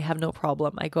even when I have no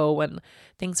problem. I go when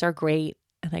things are great,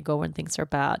 and I go when things are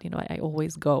bad. You know, I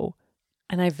always go.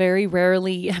 And I very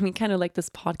rarely, I mean, kind of like this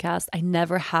podcast, I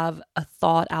never have a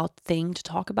thought out thing to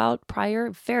talk about prior.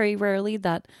 Very rarely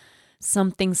that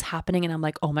something's happening and I'm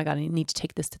like, oh my God, I need to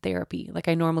take this to therapy. Like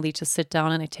I normally just sit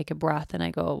down and I take a breath and I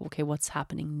go, okay, what's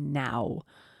happening now?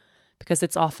 Because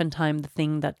it's oftentimes the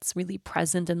thing that's really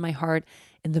present in my heart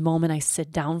in the moment I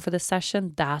sit down for the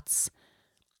session. That's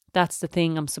the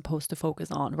thing I'm supposed to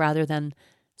focus on, rather than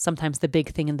sometimes the big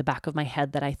thing in the back of my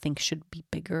head that I think should be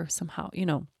bigger somehow, you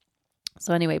know.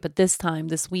 So anyway, but this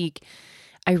week,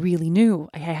 I really knew.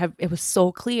 It was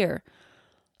so clear.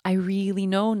 I really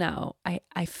know now.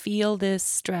 I feel this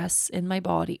stress in my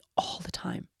body all the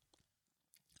time.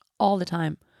 All the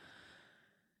time.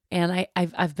 And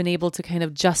I've been able to kind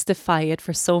of justify it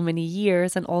for so many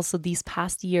years, and also these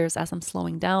past years as I'm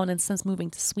slowing down, and since moving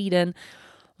to Sweden,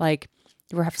 like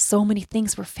we have so many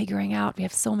things we're figuring out.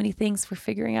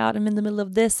 I'm in the middle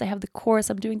of this. I have the course.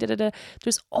 I'm doing da-da-da.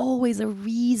 There's always a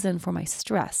reason for my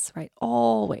stress, right?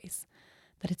 Always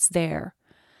that it's there.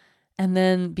 And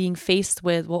then being faced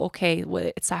with,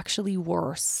 it's actually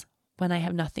worse when I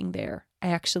have nothing there.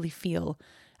 I feel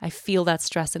that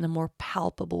stress in a more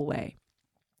palpable way.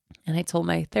 And I told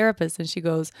my therapist, and she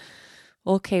goes,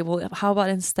 okay, well, how about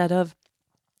instead of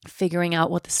figuring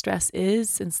out what the stress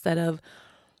is, instead of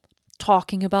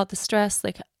talking about the stress,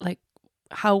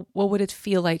 what would it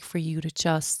feel like for you to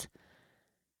just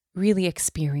really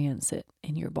experience it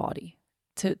in your body,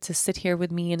 to sit here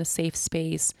with me in a safe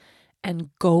space and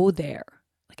go there,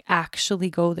 like actually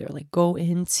go there, like go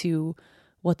into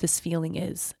what this feeling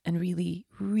is and really,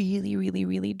 really, really,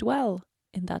 really dwell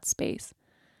in that space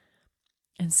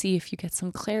and see if you get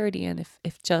some clarity, and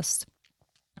if just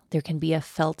there can be a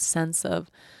felt sense of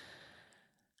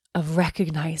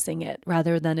recognizing it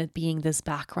rather than it being this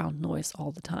background noise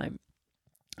all the time.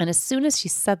 And as soon as she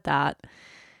said that,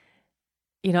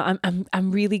 you know,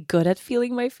 I'm really good at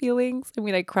feeling my feelings. I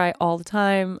mean, I cry all the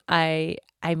time. I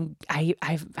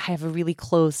have a really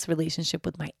close relationship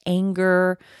with my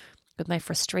anger, with my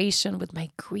frustration, with my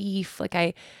grief. Like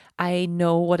I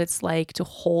know what it's like to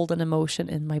hold an emotion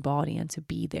in my body and to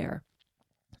be there.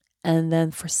 And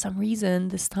then for some reason,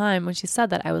 this time when she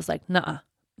said that, I was like, nah,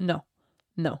 no.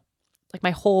 Like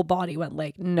my whole body went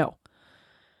like, no.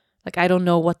 Like I don't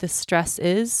know what this stress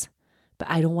is, but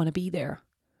I don't want to be there.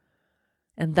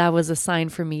 And that was a sign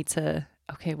for me to,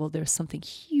 okay, well, there's something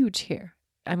huge here.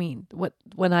 I mean,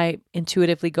 when I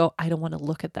intuitively go, I don't want to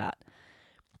look at that.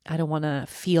 I don't want to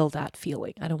feel that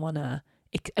feeling. I don't want to,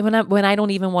 when I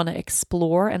don't even want to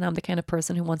explore, and I'm the kind of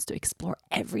person who wants to explore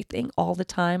everything all the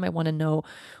time. I want to know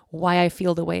why I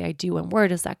feel the way I do and where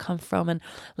does that come from, and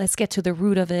let's get to the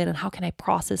root of it and how can I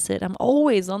process it. I'm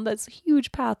always on this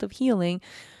huge path of healing.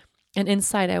 And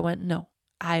inside I went, no,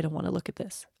 I don't want to look at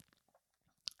this.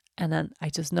 And then I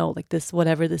just know, like, this,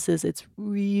 whatever this is, it's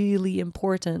really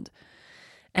important.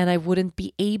 And I wouldn't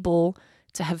be able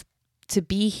to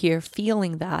be here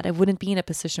feeling that. I wouldn't be in a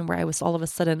position where I was all of a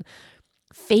sudden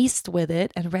faced with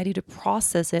it and ready to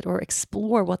process it or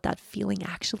explore what that feeling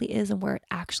actually is and where it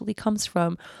actually comes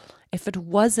from if it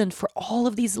wasn't for all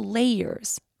of these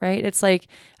layers, right? It's like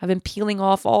I've been peeling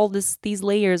off all these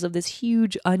layers of this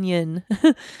huge onion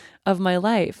of my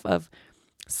life, of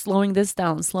slowing this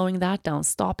down, slowing that down,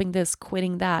 stopping this,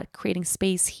 quitting that, creating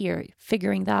space here,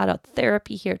 figuring that out,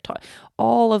 therapy here,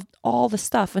 all the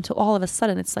stuff, until all of a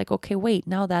sudden it's like, okay, wait,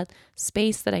 now that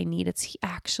space that I need, it's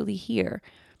actually here.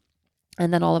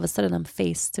 And then all of a sudden I'm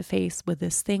face to face with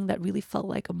this thing that really felt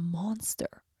like a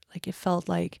monster. Like it felt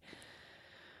like,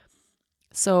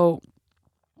 so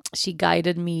she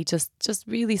guided me just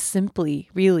really simply,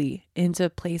 really into a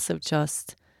place of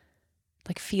just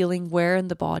like feeling, where in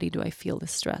the body do I feel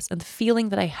this stress? And the feeling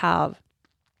that I have,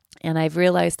 and I've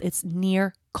realized it's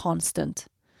near constant.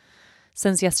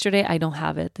 Since yesterday, I don't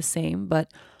have it the same,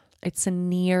 but it's a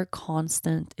near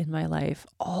constant in my life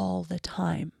all the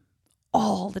time.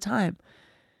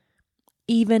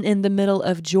 Even in the middle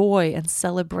of joy and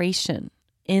celebration,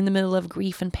 in the middle of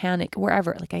grief and panic,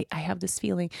 wherever, like I have this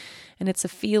feeling, and it's a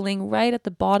feeling right at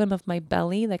the bottom of my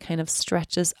belly that kind of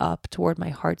stretches up toward my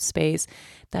heart space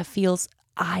that feels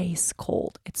ice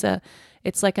cold. It's an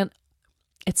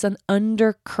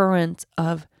undercurrent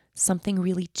of something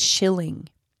really chilling.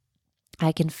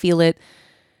 I can feel it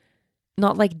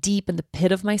not like deep in the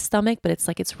pit of my stomach, but it's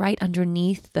like it's right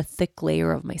underneath the thick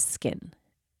layer of my skin.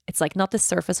 It's like not the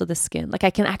surface of the skin. Like I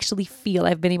can actually feel,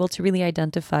 I've been able to really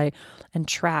identify and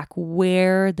track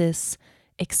where this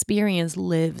experience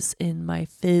lives in my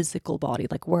physical body,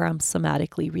 like where I'm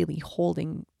somatically really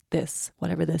holding this,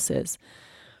 whatever this is.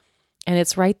 And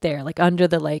it's right there, like under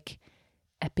the like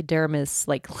epidermis,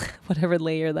 like whatever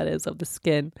layer that is of the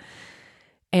skin.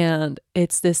 And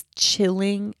it's this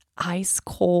chilling, ice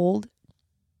cold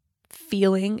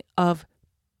feeling of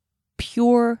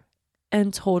pure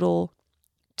and total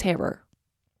terror.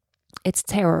 It's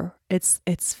terror. It's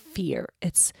fear.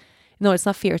 It's not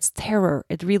fear. It's terror.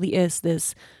 It really is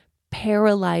this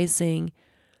paralyzing,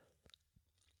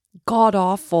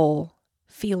 god-awful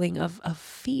feeling of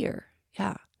fear.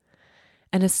 Yeah.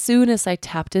 And as soon as I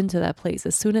tapped into that place,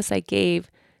 as soon as I gave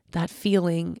that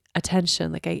feeling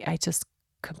attention, like I just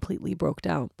completely broke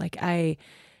down. Like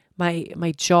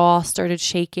my jaw started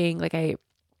shaking. Like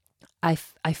I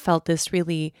felt this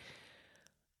really,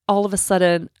 all of a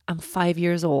sudden I'm 5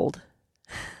 years old.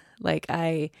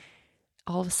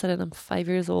 All of a sudden I'm 5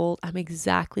 years old. I'm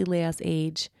exactly Leah's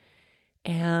age,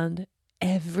 and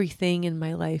everything in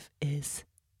my life is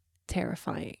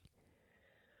terrifying.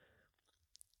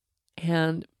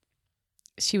 And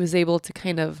she was able to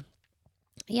kind of,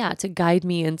 to guide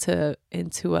me into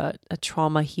a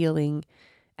trauma healing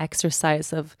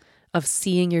exercise of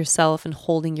seeing yourself and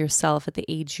holding yourself at the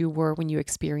age you were when you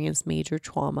experienced major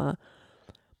trauma,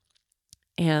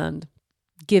 and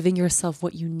giving yourself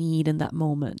what you need in that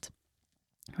moment,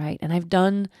 right? And I've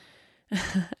done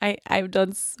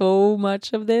so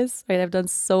much of this, right? I've done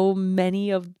so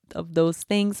many of those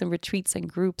things and retreats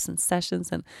and groups and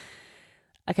sessions, and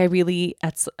like I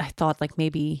thought like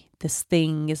maybe this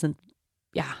thing isn't,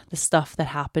 the stuff that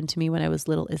happened to me when I was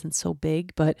little isn't so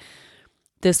big, but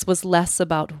this was less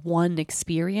about one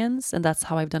experience, and that's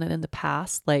how I've done it in the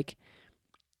past. Like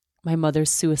my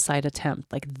mother's suicide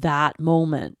attempt, like that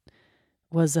moment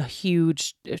was a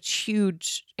huge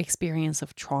experience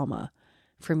of trauma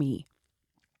for me.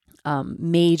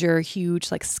 Major,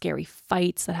 huge, like scary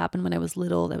fights that happened when I was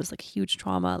little. That was like huge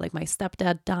trauma, like my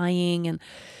stepdad dying, and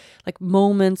like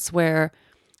moments where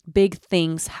big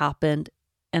things happened.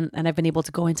 And I've been able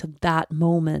to go into that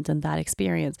moment and that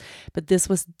experience. But this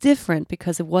was different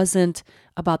because it wasn't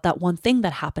about that one thing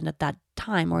that happened at that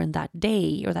time or in that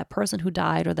day, or that person who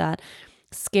died, or that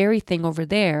scary thing over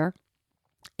there.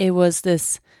 It was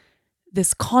this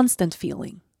constant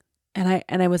feeling. And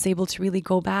I was able to really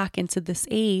go back into this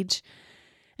age.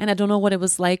 And I don't know what it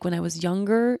was like when I was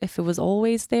younger, if it was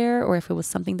always there or if it was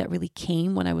something that really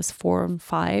came when I was 4 and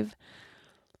 5.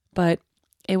 But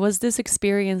it was this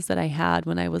experience that I had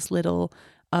when I was little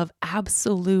of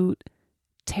absolute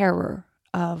terror,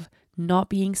 of not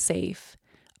being safe,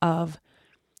 of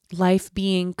life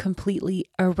being completely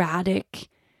erratic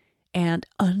and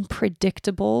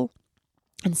unpredictable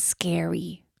and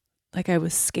scary. Like I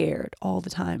was scared all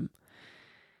the time.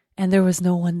 And there was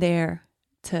no one there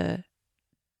to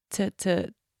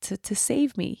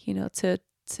save me,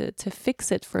 to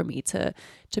fix it for me, to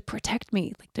protect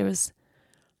me. Like there's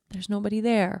nobody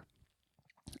there.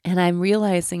 And I'm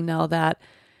realizing now that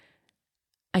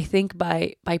I think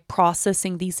by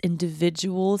processing these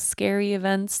individual scary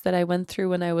events that I went through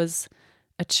when I was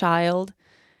a child,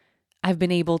 I've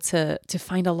been able to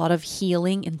find a lot of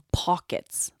healing in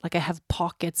pockets. Like I have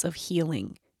pockets of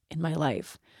healing in my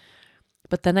life.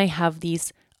 But then I have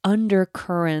these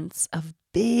undercurrents of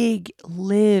big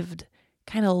lived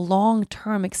kind of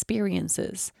long-term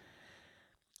experiences.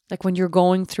 Like when you're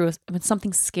going through, when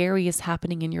something scary is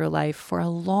happening in your life for a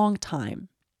long time,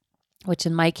 which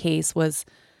in my case was,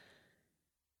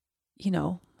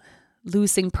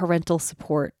 losing parental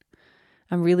support.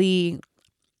 I'm really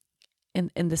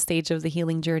in the stage of the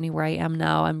healing journey where I am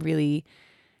now. I'm really,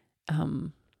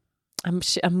 I'm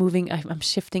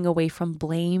shifting away from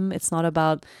blame. It's not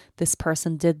about this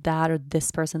person did that or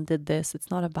this person did this. It's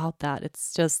not about that.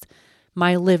 It's just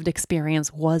my lived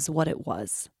experience was what it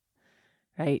was,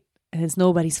 right? And it's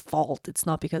nobody's fault. It's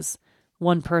not because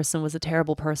one person was a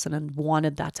terrible person and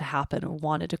wanted that to happen or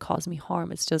wanted to cause me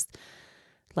harm. It's just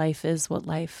life is what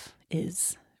life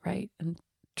is, right? And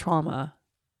traumatized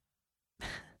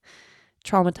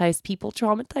people,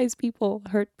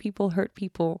 hurt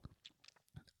people,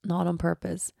 not on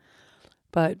purpose.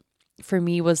 But for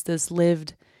me was this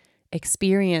lived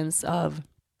experience of,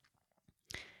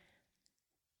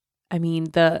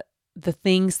 the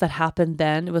things that happened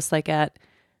then, it was like at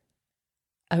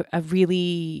a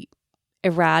really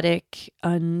erratic,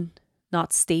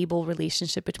 not stable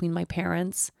relationship between my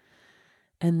parents.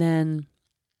 And then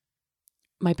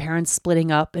my parents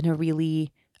splitting up in a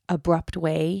really abrupt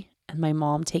way, and my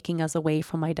mom taking us away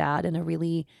from my dad in a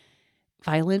really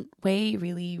violent way,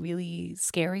 really, really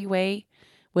scary way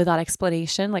without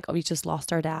explanation. Like, we just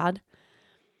lost our dad.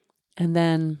 And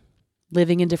then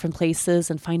living in different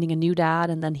places and finding a new dad,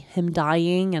 and then him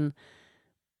dying, and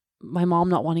my mom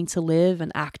not wanting to live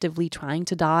and actively trying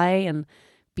to die and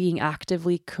being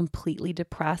actively completely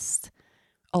depressed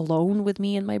alone with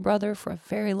me and my brother for a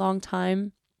very long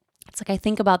time. It's like I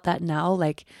think about that now,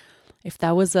 like if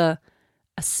that was a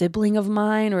sibling of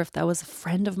mine, or if that was a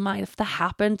friend of mine, if that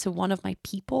happened to one of my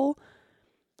people,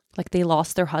 like they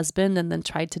lost their husband and then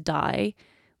tried to die,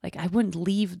 like I wouldn't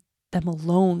leave them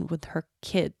alone with her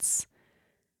kids,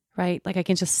 right? Like I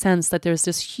can just sense that there's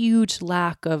this huge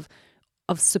lack of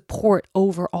support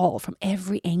overall from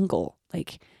every angle.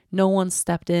 Like no one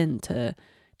stepped in to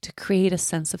create a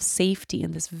sense of safety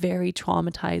in this very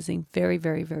traumatizing, very,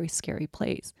 very, very scary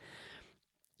place.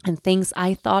 And things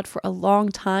I thought for a long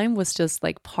time was just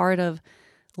like part of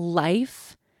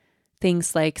life.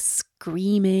 Things like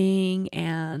screaming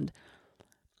and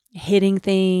hitting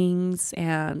things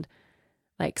and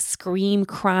like scream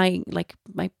crying, like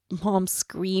my mom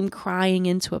scream crying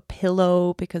into a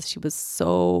pillow because she was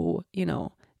so,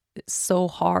 so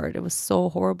hard. It was so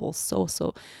horrible.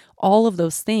 So all of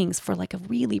those things for like a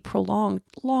really prolonged,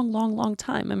 long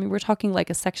time. I mean, we're talking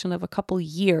like a section of a couple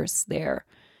years there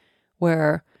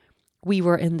where we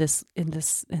were in this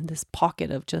pocket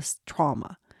of just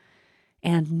trauma,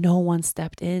 and no one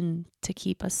stepped in to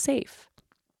keep us safe.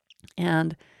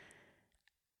 And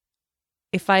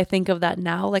if I think of that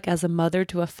now, like as a mother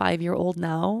to a 5-year-old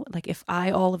now, like if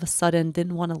I all of a sudden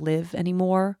didn't want to live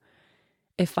anymore,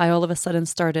 if I all of a sudden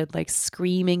started like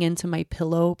screaming into my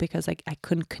pillow because I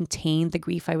couldn't contain the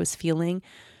grief I was feeling,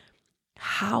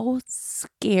 how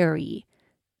scary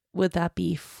would that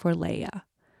be for Leia?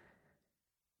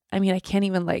 I mean, I can't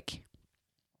even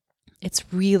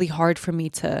it's really hard for me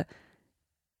to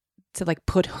like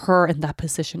put her in that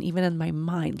position, even in my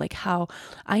mind. Like how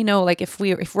I know, like if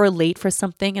we're late for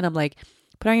something and I'm like,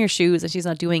 put on your shoes, and she's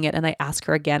not doing it, and I ask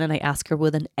her again, and I ask her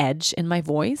with an edge in my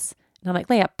voice, and I'm like,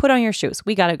 Leia, put on your shoes,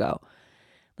 we gotta go.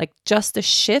 Like just the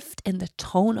shift in the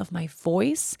tone of my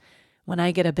voice when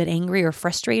I get a bit angry or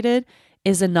frustrated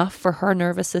is enough for her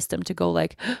nervous system to go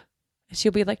like, and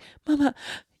she'll be like, Mama,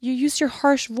 you use your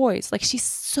harsh voice. Like she's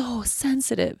so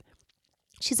sensitive.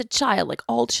 She's a child. Like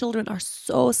all children are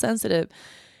so sensitive.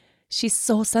 She's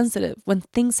so sensitive. When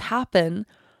things happen,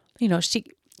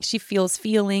 she feels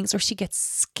feelings, or she gets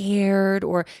scared,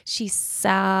 or she's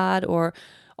sad, or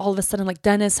all of a sudden like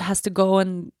Dennis has to go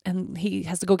and he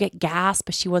has to go get gas,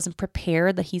 but she wasn't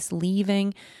prepared that he's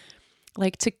leaving.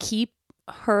 Like to keep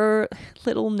her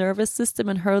little nervous system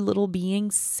and her little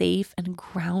being safe and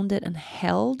grounded and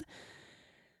held,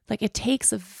 like it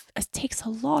takes a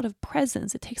lot of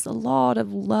presence. It takes a lot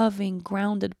of loving,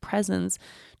 grounded presence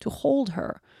to hold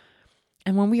her.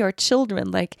 And when we are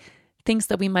children, like things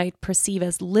that we might perceive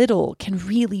as little can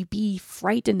really be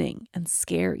frightening and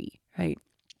scary, right?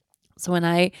 So when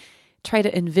I try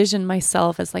to envision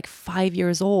myself as like 5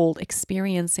 years old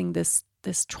experiencing this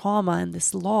trauma and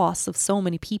this loss of so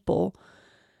many people,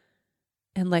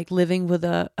 and like living with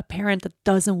a parent that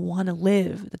doesn't want to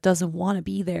live, that doesn't want to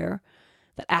be there,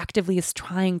 that actively is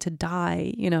trying to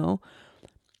die,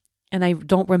 and I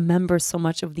don't remember so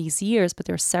much of these years, but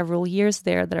there are several years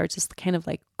there that are just kind of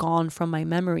like gone from my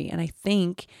memory. And I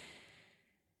think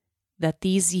that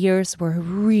these years were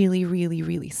really, really,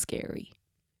 really scary.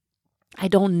 I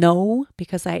don't know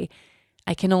because I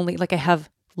can only, like, I have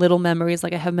little memories.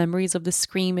 Like, I have memories of the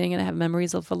screaming, and I have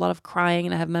memories of a lot of crying,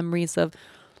 and I have memories of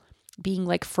being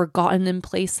like forgotten in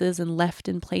places and left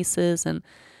in places. And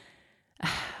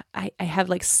I have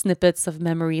like snippets of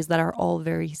memories that are all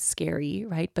very scary,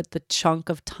 right? But the chunk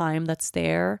of time that's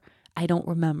there, I don't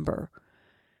remember.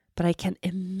 But I can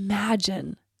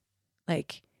imagine,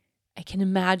 like, I can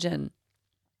imagine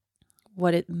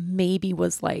what it maybe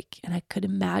was like. And I could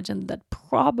imagine that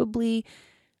probably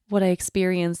what I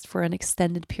experienced for an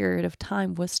extended period of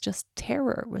time was just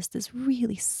terror, was this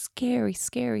really scary,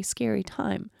 scary, scary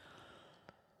time.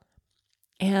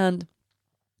 And,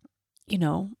 you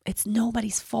know, it's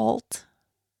nobody's fault.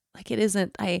 Like, it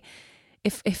isn't.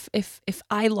 If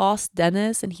I lost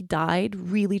Dennis and he died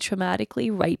really traumatically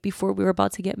right before we were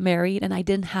about to get married, and I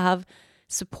didn't have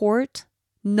support,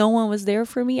 no one was there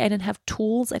for me. I didn't have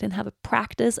tools. I didn't have a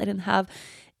practice. I didn't have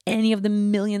any of the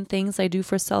million things I do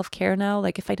for self-care now.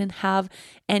 Like, if I didn't have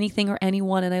anything or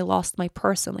anyone and I lost my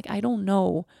person, like, I don't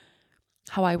know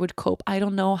how I would cope. I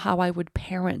don't know how I would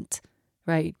parent,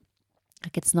 right?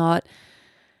 Like, it's not,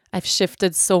 I've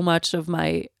shifted so much of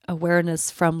my awareness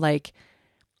from like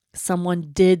someone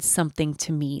did something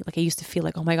to me. Like, I used to feel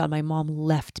like, oh my God, my mom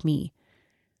left me.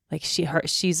 Like,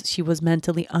 she was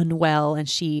mentally unwell, and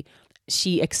she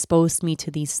exposed me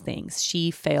to these things. She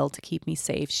failed to keep me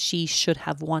safe. She should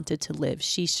have wanted to live.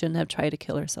 She shouldn't have tried to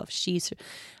kill herself.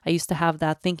 I used to have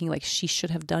that thinking, like, she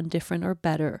should have done different or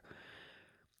better.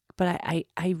 But I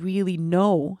really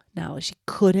know now she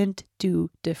couldn't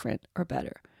do different or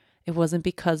better. It wasn't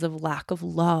because of lack of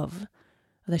love,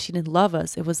 that she didn't love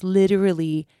us. It was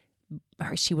literally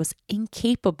she was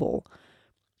incapable,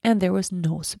 and there was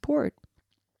no support.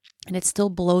 And it still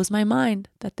blows my mind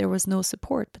that there was no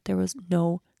support, but there was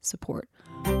no support.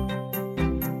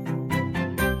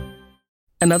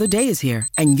 Another day is here,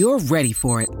 and you're ready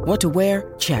for it. What to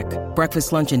wear? Check.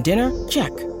 Breakfast, lunch, and dinner?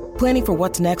 Check. Planning for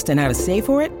what's next and how to save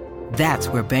for it? That's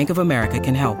where Bank of America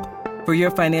can help. For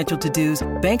your financial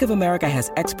to-dos, Bank of America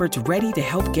has experts ready to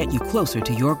help get you closer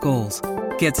to your goals.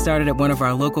 Get started at one of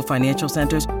our local financial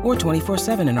centers or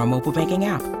 24/7 in our mobile banking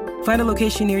app. Find a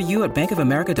location near you at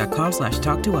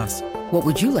bankofamerica.com/talktous. What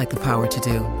would you like the power to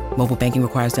do? Mobile banking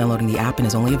requires downloading the app and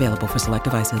is only available for select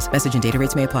devices. Message and data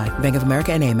rates may apply. Bank of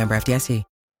America NA, member FDIC.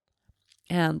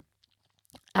 And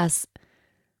as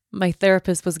my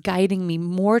therapist was guiding me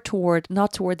more toward,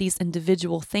 not toward these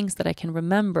individual things that I can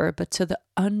remember, but to the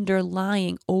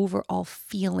underlying overall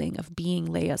feeling of being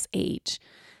Leia's age,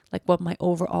 like what my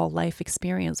overall life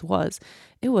experience was.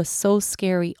 It was so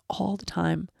scary all the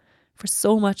time, for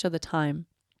so much of the time.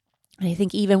 And I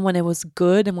think even when it was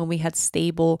good and when we had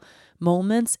stable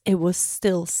moments, it was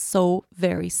still so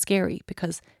very scary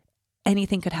because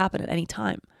anything could happen at any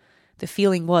time. The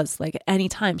feeling was like at any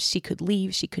time she could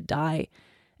leave, she could die.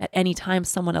 At any time,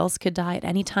 someone else could die. At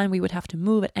any time, we would have to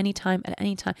move. At any time.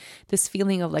 This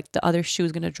feeling of like the other shoe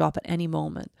is going to drop at any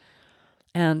moment.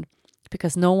 And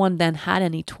because no one then had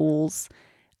any tools,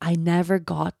 I never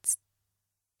got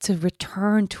to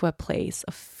return to a place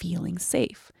of feeling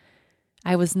safe.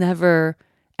 I was never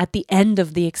at the end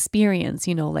of the experience,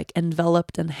 you know, like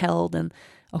enveloped and held and,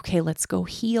 okay, let's go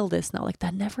heal this now. Like,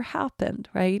 that never happened,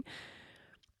 right?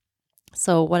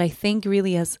 So what I think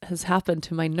really has happened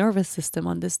to my nervous system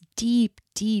on this deep,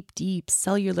 deep, deep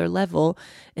cellular level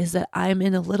is that I'm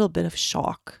in a little bit of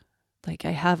shock. Like,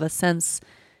 I have a sense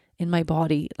in my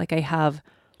body, like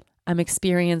I'm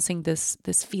experiencing this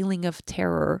feeling of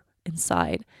terror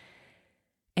inside,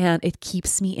 and it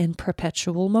keeps me in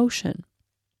perpetual motion.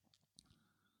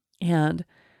 And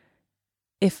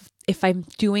if I'm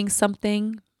doing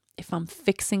something, if I'm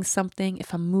fixing something,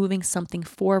 if I'm moving something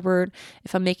forward,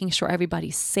 if I'm making sure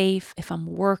everybody's safe, if I'm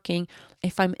working,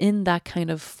 if I'm in that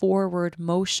kind of forward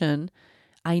motion,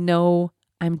 I know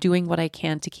I'm doing what I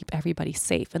can to keep everybody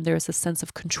safe. And there's a sense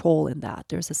of control in that.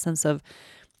 There is a sense of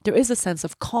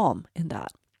calm in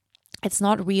that. It's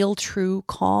not real, true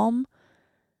calm,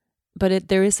 but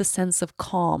there is a sense of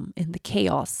calm in the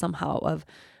chaos somehow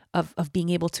of being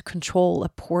able to control a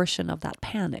portion of that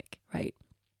panic, right?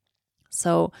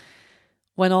 So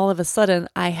when all of a sudden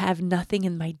I have nothing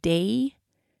in my day,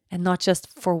 and not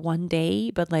just for one day,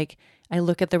 but like I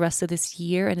look at the rest of this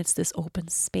year and it's this open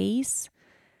space,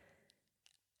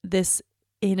 this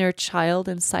inner child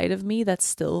inside of me that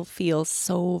still feels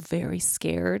so very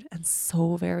scared and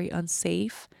so very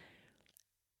unsafe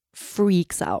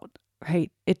freaks out,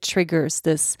 right? It triggers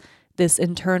this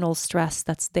internal stress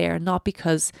that's there, not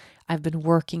because I've been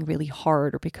working really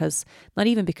hard, or because, not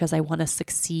even because I want to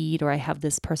succeed or I have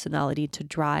this personality to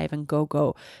drive and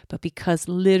go, but because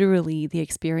literally the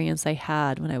experience I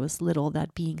had when I was little,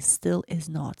 that being still is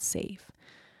not safe.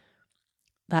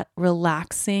 That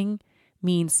relaxing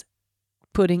means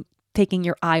taking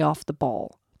your eye off the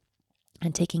ball.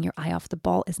 And taking your eye off the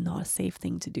ball is not a safe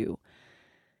thing to do.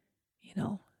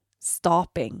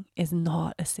 Stopping is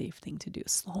not a safe thing to do.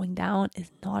 Slowing down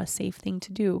is not a safe thing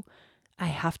to do. I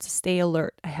have to stay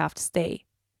alert. I have to stay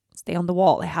on the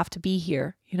wall. I have to be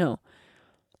here,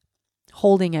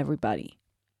 holding everybody.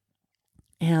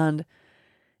 And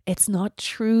it's not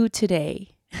true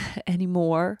today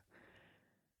anymore,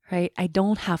 right? I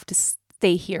don't have to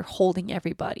stay here holding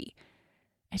everybody.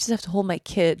 I just have to hold my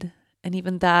kid. And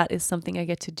even that is something I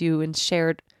get to do in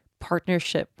shared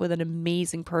partnership with an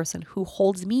amazing person who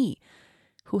holds me,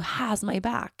 who has my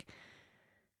back.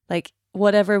 Like,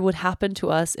 whatever would happen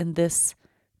to us in this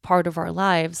part of our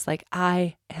lives, like,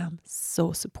 I am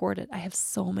so supported. I have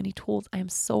so many tools. I am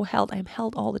so held. I am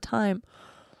held all the time.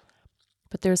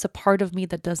 But there's a part of me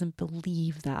that doesn't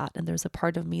believe that. And there's a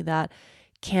part of me that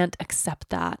can't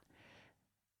accept that.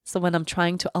 So when I'm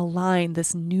trying to align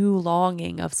this new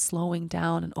longing of slowing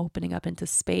down and opening up into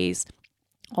space,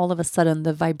 all of a sudden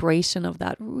the vibration of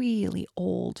that really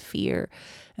old fear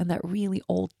and that really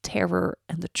old terror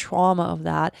and the trauma of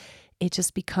that, it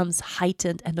just becomes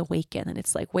heightened and awakened. And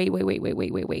it's like, wait.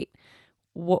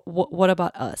 What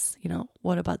about us?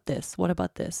 What about this? What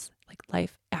about this? Like,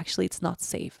 life, actually, it's not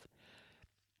safe.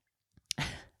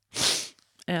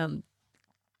 And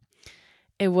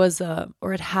it was,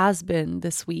 or it has been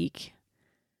this week,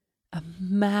 a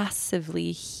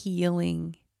massively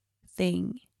healing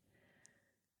thing.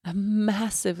 A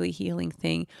massively healing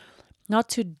thing. Not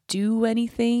to do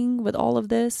anything with all of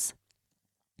this.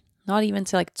 Not even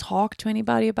to talk to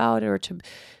anybody about it or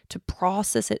to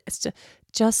process it. It's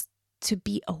just to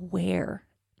be aware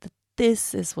that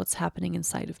this is what's happening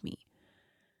inside of me.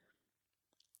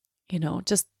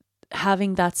 Just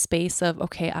having that space of,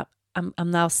 okay,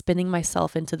 I'm now spinning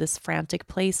myself into this frantic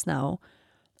place now.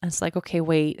 And it's like, okay,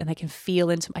 wait. And I can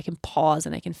pause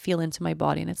and I can feel into my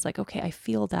body. And it's like, okay, I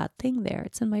feel that thing there.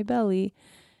 It's in my belly.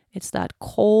 It's that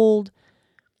cold,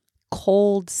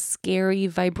 scary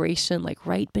vibration, like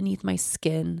right beneath my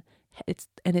skin.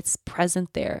 It's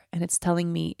present there. And it's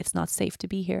telling me it's not safe to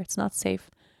be here. It's not safe.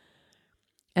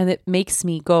 And it makes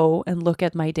me go and look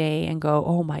at my day and go,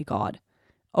 oh my God,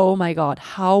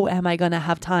 how am I going to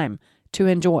have time to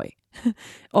enjoy?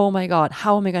 Oh my God,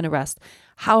 how am I going to rest?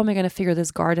 How am I going to figure this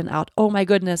garden out? Oh my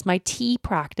goodness, my tea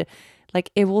practice.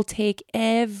 Like, it will take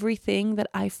everything that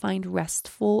I find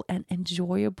restful and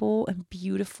enjoyable and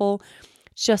beautiful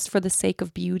just for the sake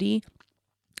of beauty,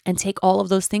 and take all of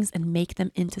those things and make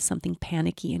them into something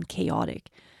panicky and chaotic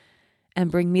and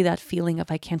bring me that feeling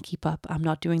of I can't keep up. I'm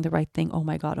not doing the right thing. Oh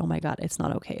my God, it's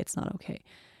not okay. It's not okay.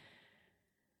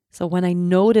 So when I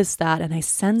notice that and I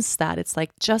sense that, it's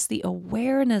like just the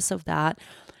awareness of that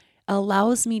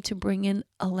allows me to bring in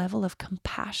a level of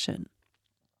compassion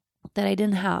that I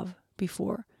didn't have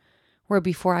before. Where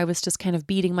before I was just kind of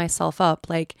beating myself up.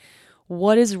 Like,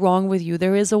 what is wrong with you?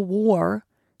 There is a war.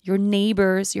 Your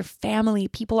neighbors, your family,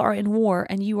 people are in war,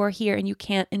 and you are here and you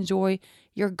can't enjoy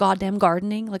your goddamn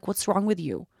gardening. Like, what's wrong with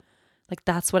you? Like,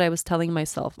 that's what I was telling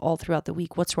myself all throughout the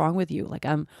week. What's wrong with you? Like,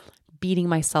 I'm beating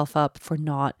myself up for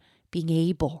not being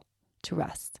able to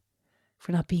rest,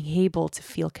 for not being able to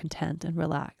feel content and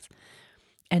relax.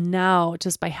 And now,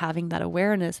 just by having that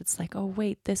awareness, it's like, oh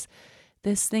wait, this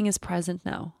thing is present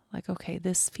now. Like, okay,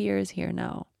 this fear is here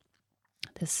now.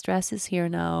 This stress is here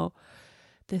now.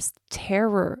 This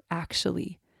terror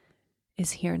actually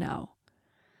is here now.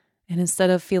 And instead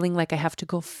of feeling like I have to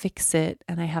go fix it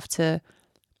and I have to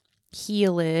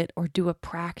heal it or do a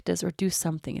practice or do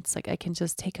something, it's like I can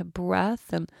just take a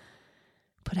breath and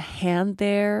put a hand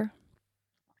there.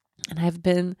 And I've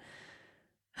been,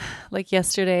 like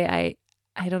yesterday,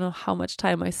 I don't know how much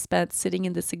time I spent sitting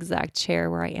in this exact chair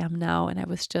where I am now. And I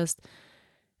was just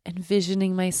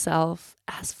envisioning myself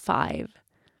as 5.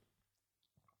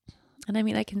 And I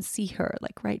mean, I can see her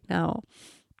like right now.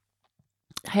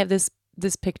 I have this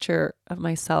picture of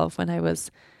myself when I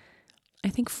was, I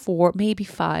think 4, maybe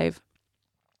 5.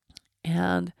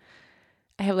 And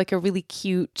I have like a really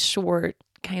cute, short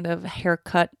kind of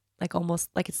haircut, like almost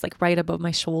like it's like right above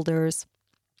my shoulders,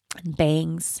 and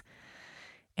bangs.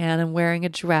 And I'm wearing a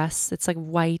dress. It's like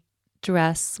white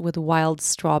dress with wild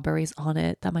strawberries on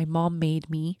it that my mom made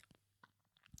me.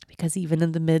 Because even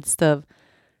in the midst of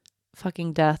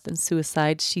fucking death and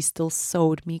suicide, she still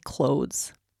sewed me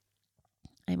clothes.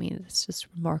 I mean, it's just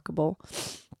remarkable.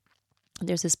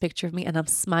 There's this picture of me and I'm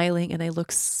smiling and I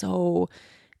look so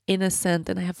innocent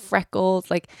and I have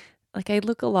freckles. Like I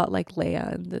look a lot like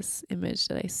Leia in this image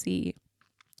that I see.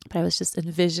 But I was just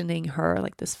envisioning her,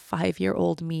 like this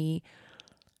 5-year-old me,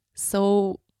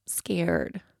 so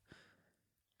scared.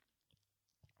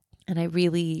 And I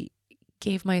really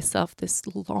gave myself this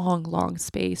long, long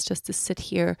space just to sit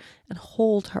here and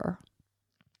hold her.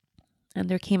 And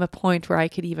there came a point where I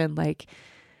could even like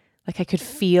I could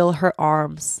feel her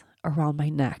arms around my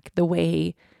neck, the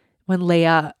way when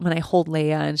I hold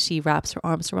Leia and she wraps her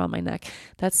arms around my neck,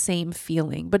 that same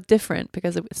feeling, but different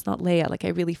because it's not Leia. Like I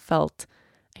really felt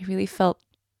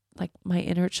like my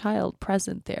inner child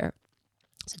present there.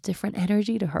 It's a different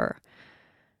energy to her.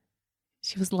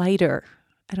 She was lighter.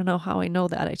 I don't know how I know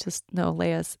that. I just know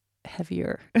Leia's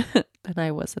heavier than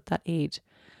I was at that age.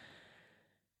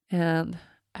 And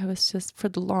I was just, for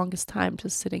the longest time,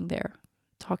 just sitting there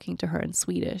talking to her in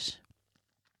Swedish.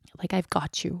 Like, I've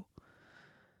got you.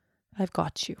 I've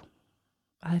got you.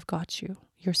 I've got you.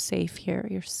 You're safe here.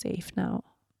 You're safe now.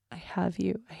 I have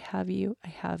you. I have you. I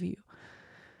have you.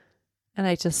 And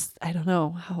I don't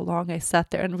know how long I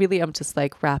sat there. And really, I'm just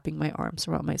like wrapping my arms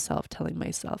around myself, telling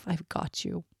myself, I've got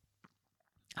you.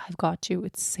 I've got you.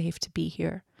 It's safe to be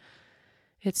here.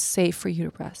 It's safe for you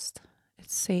to rest.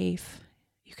 It's safe.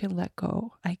 You can let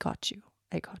go. I got you.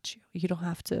 I got you. You don't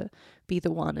have to be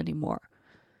the one anymore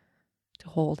to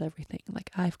hold everything. Like,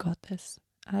 I've got this.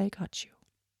 I got you.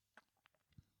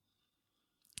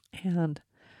 And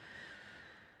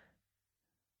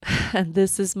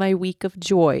this is my week of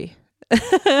joy.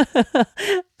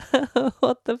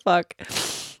 What the fuck?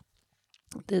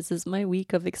 This is my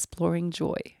week of exploring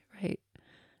joy, right?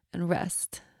 And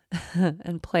rest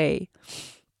and play.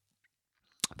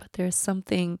 But there's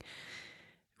something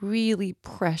really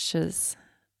precious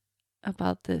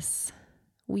about this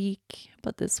week,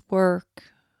 about this work,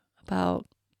 about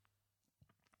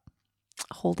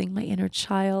holding my inner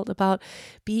child, about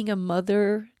being a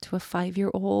mother to a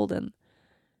 5-year-old and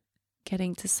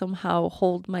getting to somehow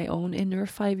hold my own inner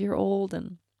 5-year-old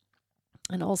and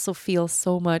also feel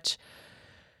so much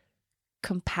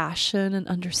compassion and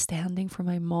understanding for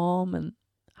my mom and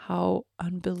how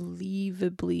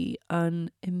unbelievably,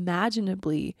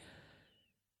 unimaginably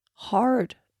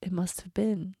hard it must have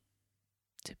been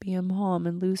to be a mom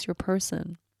and lose your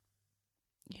person,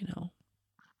 and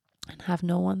have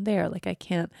no one there. Like, I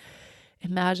can't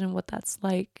imagine what that's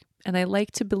like. And I like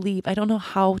to believe, I don't know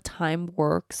how time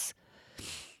works,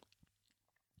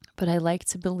 but I like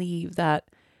to believe that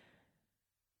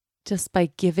just by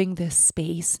giving this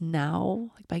space now,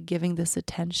 like by giving this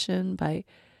attention, by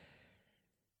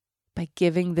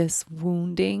giving this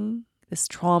wounding, this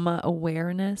trauma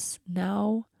awareness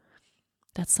now,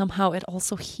 that somehow it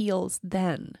also heals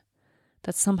then.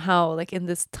 That somehow, like in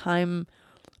this time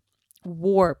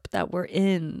warp that we're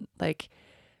in, like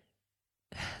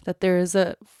that there is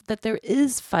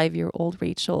 5-year-old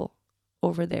Rachel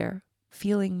over there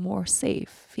feeling more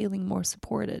safe, feeling more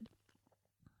supported.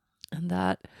 And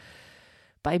that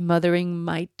by mothering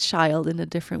my child in a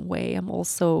different way, I'm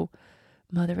also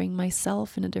mothering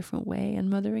myself in a different way and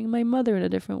mothering my mother in a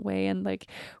different way. And like,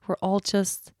 we're all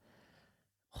just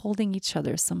holding each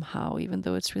other somehow, even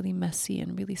though it's really messy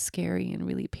and really scary and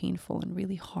really painful and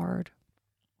really hard.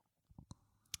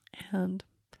 And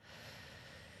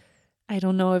I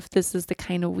don't know if this is the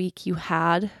kind of week you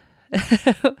had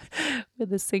with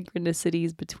the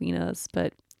synchronicities between us,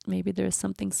 but maybe there's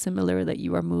something similar that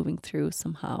you are moving through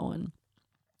somehow. And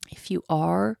if you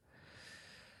are,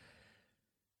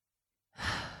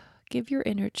 give your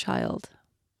inner child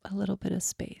a little bit of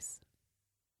space.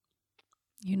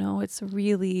 It's a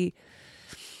really,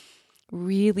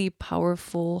 really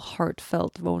powerful,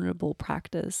 heartfelt, vulnerable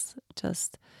practice.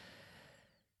 Just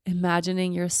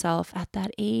imagining yourself at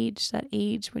that age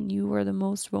when you were the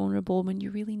most vulnerable, when you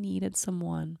really needed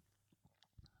someone.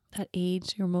 That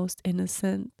age, you're most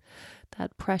innocent,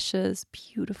 that precious,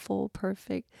 beautiful,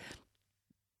 perfect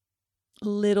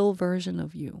little version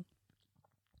of you.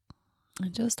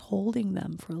 And just holding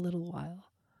them for a little while.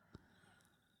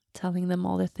 Telling them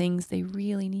all the things they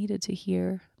really needed to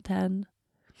hear then.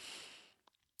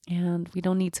 And we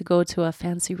don't need to go to a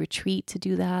fancy retreat to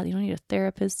do that. You don't need a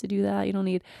therapist to do that. You don't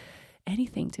need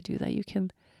anything to do that. You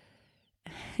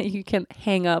can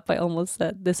hang up. I almost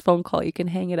said this phone call. You can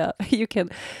hang it up. You can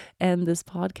end this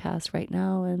podcast right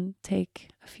now and take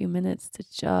a few minutes to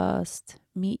just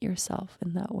meet yourself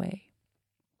in that way.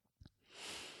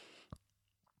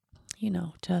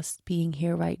 Just being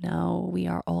here right now, we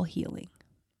are all healing.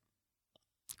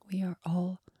 We are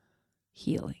all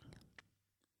healing.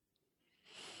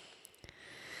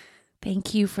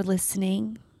 Thank you for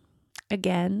listening.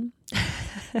 again.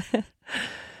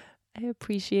 I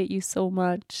appreciate you so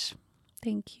much.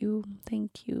 Thank you,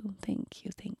 thank you, thank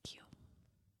you, thank you.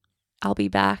 I'll be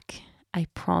back, I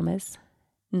promise,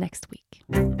 next week.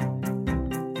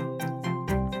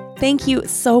 Thank you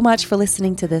so much for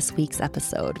listening to this week's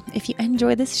episode. If you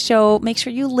enjoy this show, make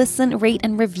sure you listen, rate,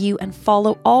 and review, and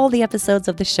follow all the episodes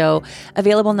of the show,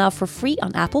 available now for free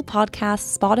on Apple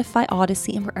Podcasts, Spotify,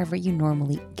 Odyssey, and wherever you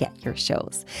normally get your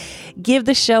shows. Give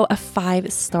the show a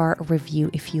 5-star review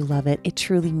if you love it. It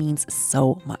truly means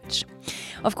so much.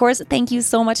 Of course, thank you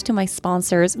so much to my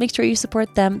sponsors. Make sure you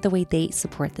support them the way they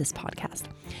support this podcast.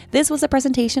 This was a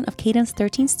presentation of Cadence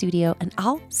 13 Studio, and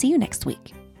I'll see you next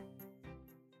week.